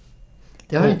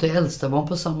 Det har ju inte äldsta barn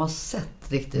på samma sätt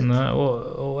riktigt. Nej,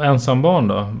 och ensambarn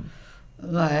då?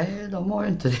 Nej, de har ju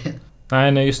inte det.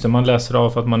 Nej, just det. Man läser av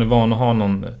för att man är van att ha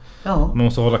någon... Man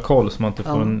måste hålla koll så man inte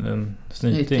får en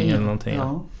snyting eller någonting.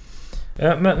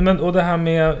 Men och det här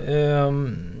med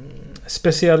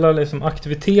speciella liksom,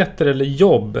 aktiviteter eller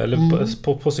jobb eller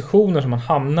på positioner som man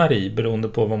hamnar i beroende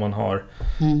på vad man har.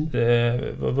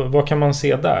 Vad kan man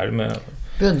se där?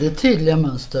 väldigt tydliga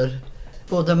mönster.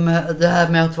 Både med det här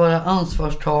med att vara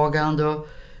ansvarstagande och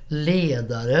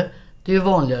ledare. Det är ju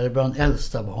vanligare bland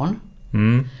äldsta barn.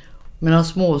 Medan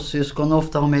småsyskon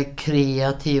ofta har mer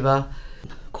kreativa,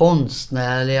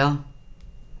 konstnärliga,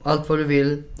 allt vad du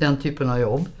vill, den typen av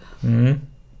jobb.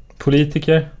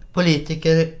 Politiker?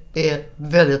 Politiker är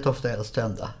väldigt ofta äldst och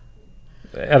ända.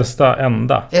 Äldsta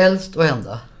ända? Äldst och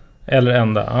ända. Eller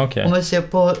ända, okej. Om vi ser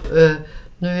på,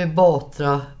 nu är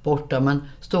Batra borta, men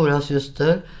stora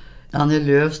syster, Annie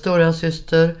Lööf stora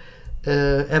syster,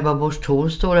 Ebba Busch Thor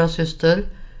stora syster.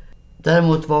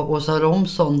 Däremot var Åsa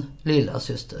Romson lilla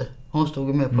syster. Hon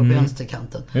stod med på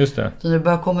vänsterkanten. Just det. Så det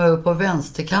börjar komma över på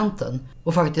vänsterkanten.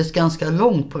 Och faktiskt ganska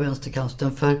långt på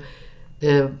vänsterkanten. För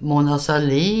Mona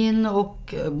Sahlin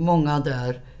och många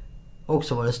där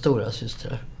också var det stora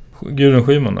systrar. Gudrun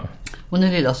Schyman då? Hon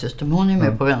är lilla syster, men hon är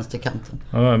med på vänsterkanten.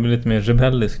 Ja, det blir lite mer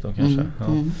rebellisk då kanske.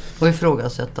 Och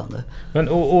ifrågasättande. Men,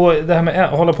 och det här med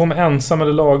att hålla på med ensam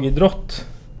eller lagidrott?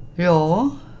 Ja,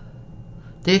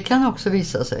 det kan också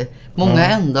visa sig. Många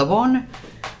enda barn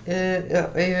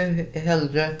är ju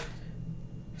hellre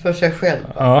för sig själva.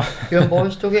 Ja. Björn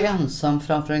Borg stod ensam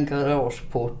framför en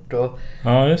garageport. Och,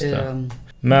 ja, just det.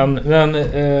 Men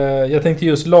jag tänkte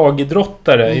just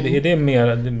lagidrottare, är det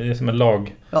mer det som en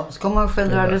lag? Ja, ska man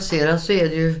generalisera så är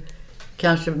det ju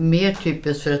kanske mer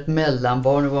typiskt för ett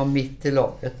mellanbarn att vara mitt i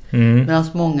laget. Medan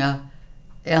många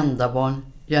enda barn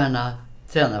gärna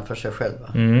tränar för sig själva.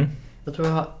 Jag tror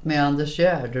jag har med Anders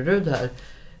Gärderud här.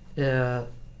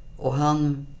 Och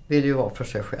han vill ju vara för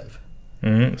sig själv.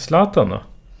 Zlatan då?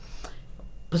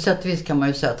 På sätt och vis kan man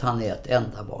ju säga att han är ett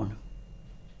enda barn.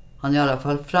 Han är i alla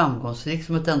fall framgångsrik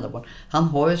som ett enda barn. Han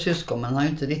har ju syskon, men han har ju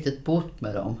inte riktigt bott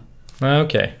med dem. Nej,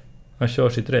 okej. Han kör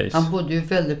sitt race. Han bodde ju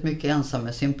väldigt mycket ensam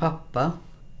med sin pappa.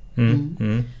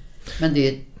 Men det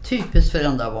är typiskt för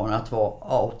enda barn att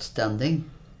vara outstanding.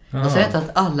 Jag säger inte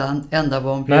att alla enda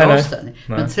barn blir outstanding.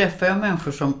 Men träffar jag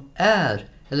människor som är,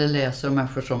 eller läser om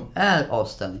människor som är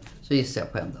outstanding, så gissar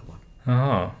jag på enda barn.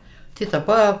 Aha. Titta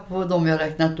på de jag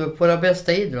räknat upp, våra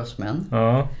bästa idrottsmän.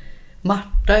 Ja.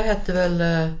 Marta hette väl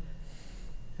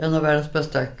en av världens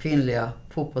bästa kvinnliga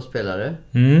fotbollsspelare.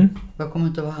 Jag kommer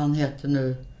inte ihåg vad han heter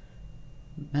nu.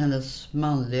 Hennes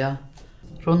manliga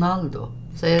Ronaldo.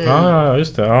 Säger det? Ja,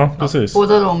 just det. Ja, precis.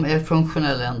 Båda de är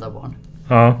funktionella enda barn.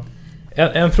 Ja.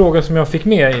 En fråga som jag fick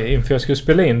med inför jag skulle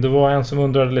spela in, det var en som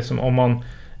undrade liksom om man...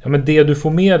 Ja, men det du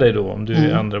får med dig då, om du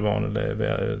är andra barn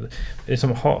eller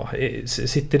liksom,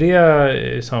 sitter det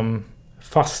liksom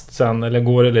fast sen, eller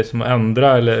går det liksom att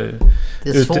ändra eller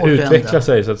utveckla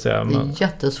sig så att säga? Det är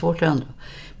jättesvårt att ändra.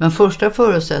 Men första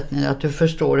förutsättningen är att du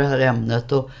förstår det här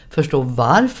ämnet och förstår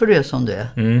varför det är som det är.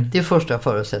 Det är första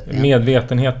förutsättningen.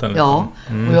 Medvetenheten. Liksom.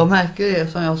 Ja, och jag märker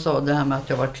det som jag sa, det här med att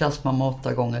jag var klassmamma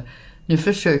 8 gånger. Nu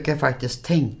försöker jag faktiskt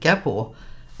tänka på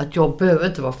att jag behöver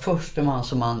inte vara första man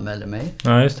som anmäler mig.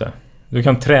 Ja, just det. Du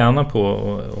kan träna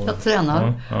på... Jag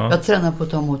tränar. Ja. Jag tränar på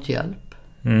att ta emot hjälp.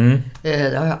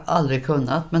 Det har jag aldrig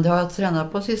kunnat, men det har jag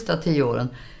tränat på de sista 10 åren.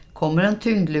 Kommer en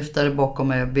tyngdlyftare bakom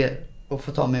mig och ber och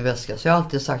få ta min väska, så jag har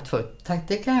alltid sagt förut, tack,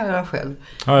 det kan jag göra själv.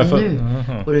 Ja,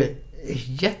 och det är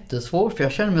jättesvårt, för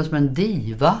jag känner mig som en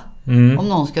diva om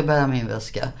någon ska bära min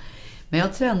väska. Men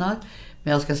jag tränar,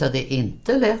 men jag ska säga att det är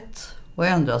inte lätt att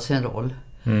ändra sin roll.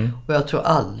 Och jag tror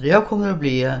aldrig jag kommer att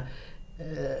bli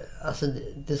alltså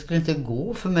det skulle inte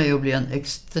gå för mig att bli en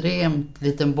extremt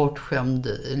liten bortskämd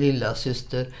lilla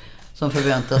syster som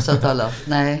förväntar sig att alla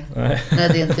nej, det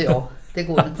är inte jag. Det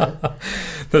går inte.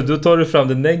 Då tar du fram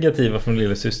det negativa från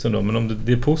lilla systern då, men om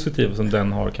det är positiva som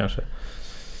den har kanske.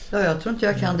 Ja, jag tror inte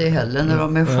jag kan det heller när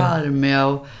de är charmiga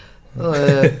och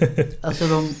alltså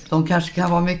de kanske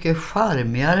kan vara mycket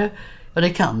charmigare. Ja, det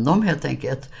kan de helt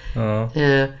enkelt.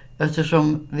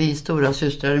 Eftersom vi stora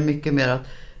systrar är mycket mer att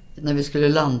när vi skulle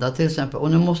landa till exempel,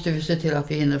 och nu måste vi se till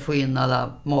att vi hinner få in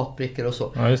alla matbrickor och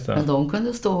så. Ja, just det. Men de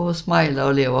kunde stå och smila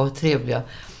och leva och vara trevliga.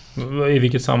 I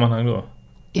vilket sammanhang då?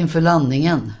 Inför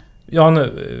landningen. Ja,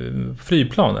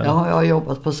 flygplan eller? Ja, jag har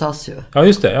jobbat på SAS ju. Ja,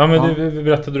 just det. Ja, men du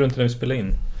berättade du inte när vi spelade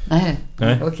in. Nej,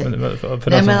 okej.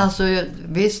 Okay. Men alltså,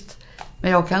 visst.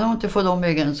 Men jag kan nog inte få de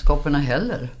egenskaperna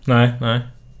heller. Nej.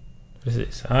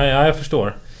 Precis. Ja, jag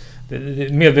förstår.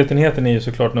 Medvetenheten är ju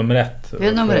såklart nummer 1. Det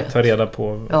är nummer 1. Ta reda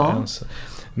på ens.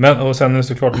 Men, och sen är det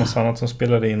såklart massa annat som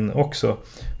spelar in också.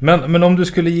 Men om du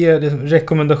skulle ge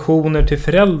rekommendationer till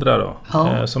föräldrar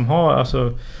då? Som har,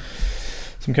 alltså,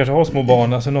 som kanske har små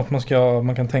barn, alltså något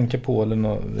man kan tänka på eller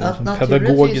något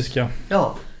pedagogiska.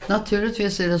 Ja,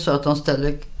 naturligtvis är det så att de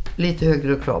ställer lite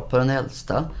högre krav på den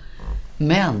äldsta.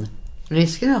 Men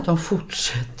risken är att de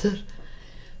fortsätter.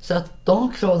 Så att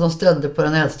de krav de ställde på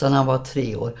den äldsta när han var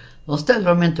 3 år, De ställer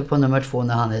dem inte på nummer 2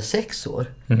 när han är 6 år.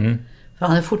 För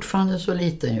han är fortfarande så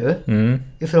liten ju.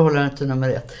 I förhållande till nummer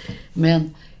 1.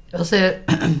 Men jag säger,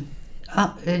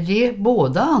 ge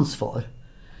båda ansvar.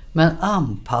 Men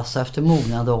anpassa efter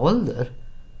mognad och ålder.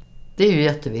 Det är ju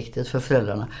jätteviktigt för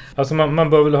föräldrarna. Alltså man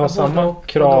bör väl ha samma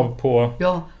krav på...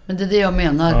 Ja, men det är det jag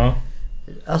menar. Ja.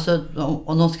 Alltså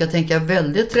om de ska tänka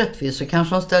väldigt rättvist så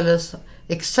kanske de ställer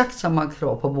exakt samma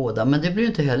krav på båda. Men det blir ju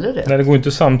inte heller rätt. Nej, det går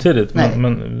inte samtidigt. Nej.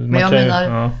 Men jag menar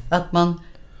ju, att man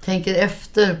tänker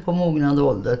efter på mognad och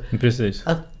ålder. Precis.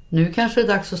 Att nu kanske det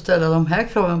är dags att ställa de här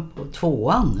kraven på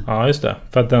 2:an. Ja, just det.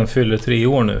 För att den fyller 3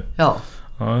 år nu. Ja.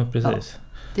 Ja, precis. Ja.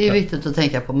 Det är viktigt att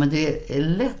tänka på. Men det är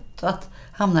lätt att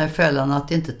hamna i fällan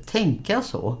att inte tänka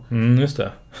så. Just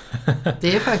det.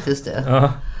 Det är faktiskt det.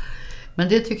 Ja. Men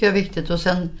det tycker jag är viktigt. Och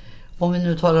sen om vi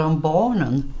nu talar om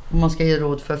barnen. Om man ska ge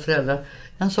råd för föräldrar.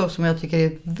 En sak som jag tycker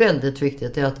är väldigt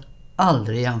viktigt är att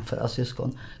aldrig jämföra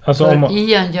syskon. Alltså för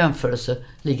i en jämförelse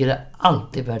ligger det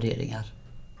alltid värderingar.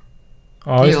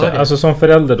 Ja, just det. Alltså som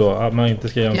förälder då, att man inte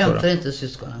ska jämföra. Jämför inte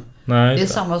syskonen. Nej, det är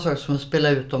samma sak som att spela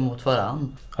ut dem mot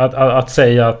varann. Att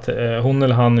säga att hon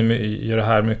eller han gör det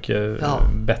här mycket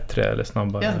bättre eller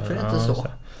snabbare. Jämför inte så.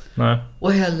 Nej.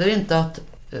 Och heller inte att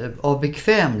av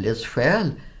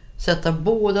bekvämlighetsskäl sätta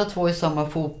båda två i samma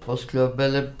fotbollsklubb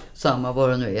eller samma vad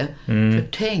det nu är. För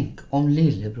tänk om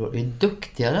lillebror är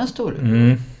duktigare än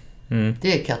storebror.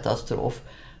 Det är katastrof.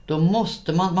 Då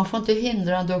måste man får inte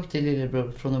hindra en duktig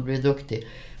lillebror från att bli duktig.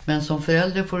 Men som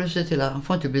förälder får du se till att han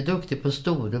får inte bli duktig på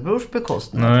storebrors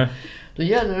bekostnad. Nej. Då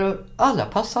gäller det, alla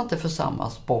passar inte för samma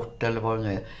sport eller vad det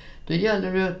nu är. Då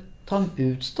gäller det att ta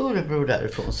ut storebror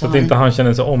därifrån. Så att inte han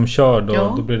känner sig omkörd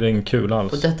och då blir det ingen kul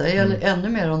alls. Och detta gäller ännu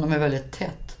mer om de är väldigt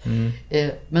tätt.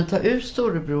 Men ta ut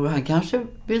storebror, han kanske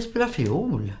vill spela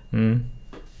fiol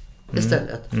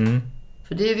istället.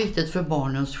 För det är viktigt för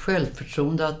barnens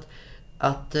självförtroende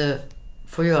att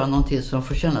få göra någonting så de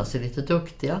får känna sig lite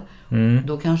duktiga.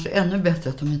 Då kanske ännu bättre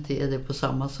att de inte är det på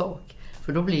samma sak.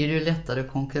 För då blir det ju lättare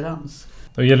konkurrens.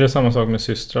 Då gäller det samma sak med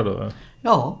systrar då?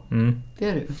 Ja, det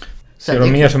är det. Ser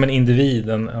de mer som en individ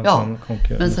än en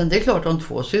konkurrent? Men sen det är klart om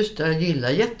 2 systrar gillar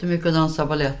jättemycket att dansa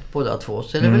ballett båda 2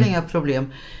 så är det väl inga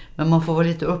problem. Men man får vara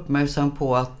lite uppmärksam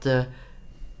på att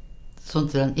så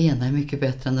inte den ena är mycket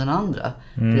bättre än den andra.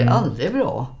 Det är aldrig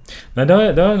bra. Nej, det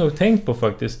har jag nog tänkt på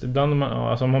faktiskt. Ibland om man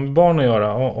har barn att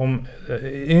göra. Om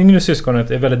yngre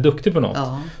syskonet är väldigt duktig på något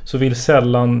så vill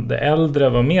sällan det äldre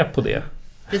vara med på det.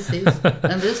 Precis,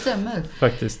 men det stämmer.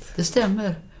 Faktiskt. Det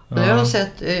stämmer. Och jag har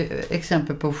sett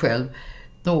exempel på själv.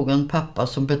 Någon pappa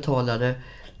som betalade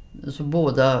så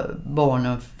båda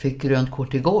barnen fick grönt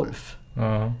kort i golf.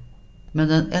 Men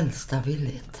den äldsta ville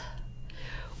inte.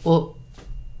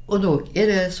 Och då är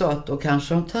det så att då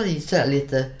kanske de tar i sig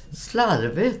lite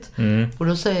slarvigt. Och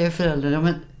då säger föräldrarna,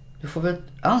 men du får väl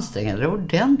anstränga dig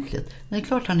ordentligt. Men det är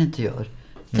klart han inte gör.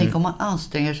 Tänk om man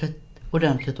anstränger sig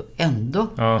ordentligt och ändå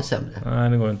är sämre. Nej,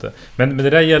 det går inte. Men det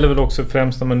där gäller väl också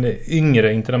främst när man är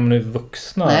yngre, inte när man är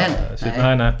vuxna.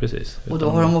 Nej, precis. Och då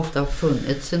har de ofta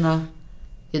funnit sina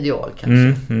ideal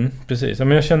kanske. Precis. Ja,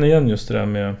 men jag känner igen just det där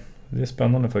med, det är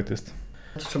spännande faktiskt.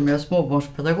 Eftersom jag är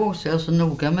småbarnspedagog så är jag så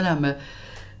noga med det här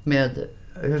med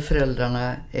hur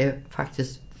föräldrarna är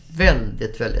faktiskt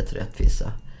väldigt, väldigt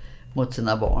rättvisa mot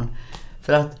sina barn.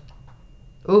 För att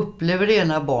upplever det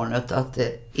ena barnet att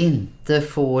det inte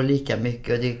får lika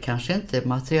mycket, och det är kanske inte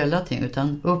materiella ting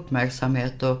utan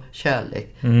uppmärksamhet och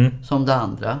kärlek som det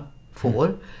andra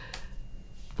får.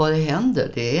 Vad det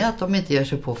händer, det är att de inte ger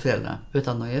sig på föräldrarna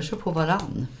utan de ger sig på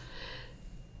varann.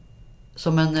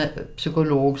 Som en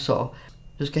psykolog sa,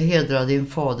 du ska hedra din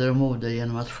fader och moder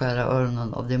genom att skära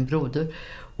öronen av din broder.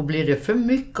 Och blir det för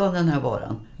mycket av den här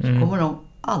varan så kommer de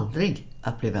aldrig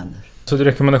att bli vänner. Så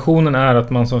rekommendationen är att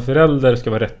man som förälder ska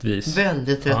vara rättvis?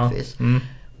 Väldigt rättvis.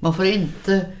 Man får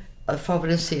inte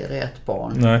favorisera ett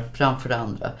barn framför det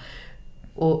andra.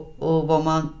 Och vad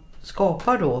man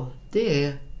skapar då, det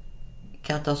är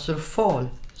katastrofal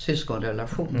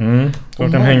syskonrelation.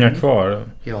 De kan hänga kvar.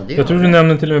 Ja, jag tror du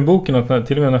nämnde till och med i boken att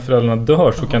till och med när föräldrarna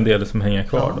dör så kan det liksom hänga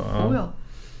kvar. Ja,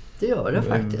 det gör det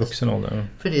faktiskt. Vuxen ålder.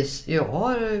 För jag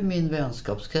har min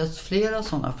vänskapskrets flera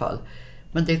sådana fall.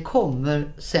 Men det kommer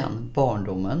sen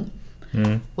barndomen.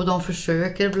 Och de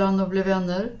försöker ibland att bli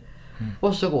vänner.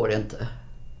 Och så går det inte.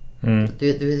 Det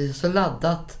är så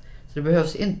laddat. Så det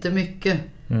behövs inte mycket.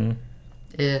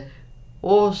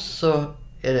 Och så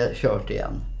är det kört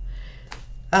igen.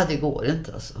 Det går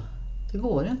inte alltså. Det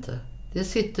går inte. Det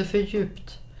sitter för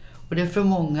djupt. Och det är för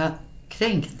många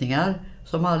kränkningar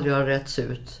som aldrig har rätts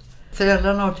ut.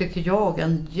 Föräldrarna har, tycker jag,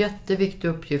 en jätteviktig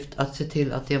uppgift att se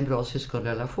till att det är en bra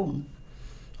syskonrelation.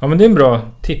 Ja, men det är en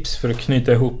bra tips för att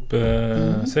knyta ihop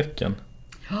säcken.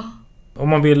 Ja. Om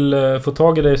man vill få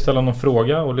tag i dig och ställa någon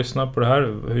fråga och lyssna på det här,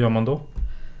 hur gör man då?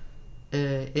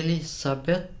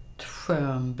 Elisabeth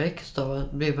Schönbeck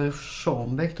blir väl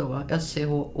Schönbeck då, va?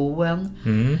 SCHON.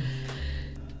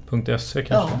 .se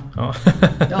kanske? Ja.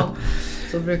 Ja,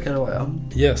 så brukar det vara, ja.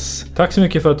 Yes. Tack så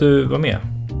mycket för att du var med.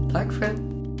 Tack själv.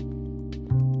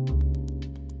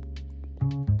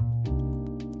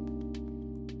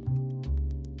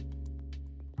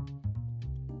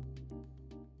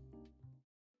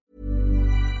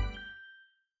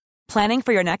 Planning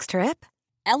for your next trip?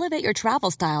 Elevate your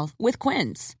travel style with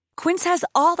Quince. Quince has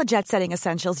all the jet-setting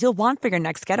essentials you'll want for your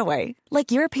next getaway,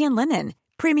 like European linen,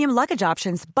 premium luggage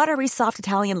options, buttery soft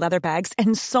Italian leather bags,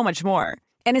 and so much more.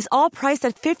 And is all priced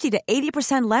at 50 to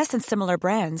 80% less than similar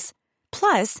brands.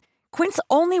 Plus, Quince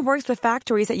only works with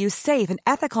factories that use safe and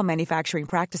ethical manufacturing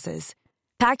practices.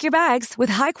 Pack your bags with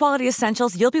high-quality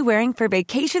essentials you'll be wearing for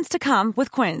vacations to come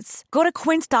with Quince. Go to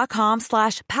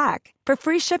quince.com/pack for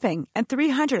free shipping and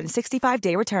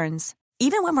 365-day returns.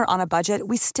 Even when we're on a budget,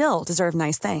 we still deserve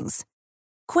nice things.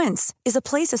 Quince is a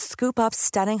place to scoop up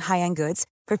stunning high-end goods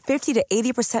for 50 to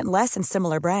 80% less than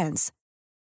similar brands.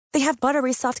 They have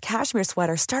buttery soft cashmere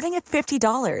sweaters starting at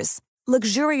 $50,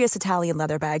 luxurious Italian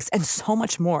leather bags, and so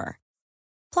much more.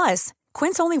 Plus,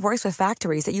 Quince only works with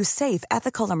factories that use safe,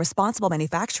 ethical, and responsible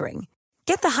manufacturing.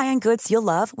 Get the high-end goods you'll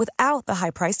love without the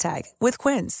high price tag with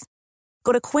Quince.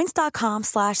 Go to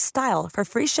quince.com/style for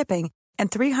free shipping and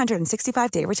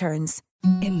 365-day returns.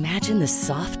 Imagine the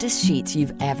softest sheets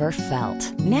you've ever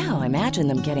felt. Now imagine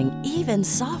them getting even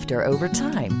softer over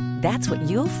time. That's what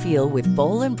you'll feel with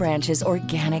Boll & Branch's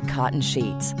organic cotton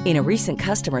sheets. In a recent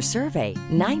customer survey,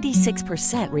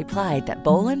 96% replied that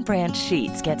Boll & Branch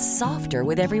sheets get softer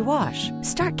with every wash.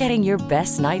 Start getting your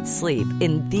best night's sleep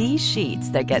in these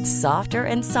sheets that get softer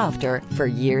and softer for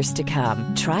years to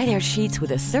come. Try their sheets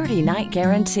with a 30-night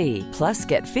guarantee. Plus,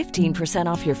 get 15%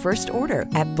 off your first order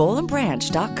at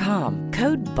bollandbranch.com.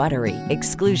 Code BUTTERY.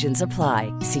 Exclusions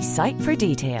apply. See site for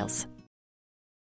details.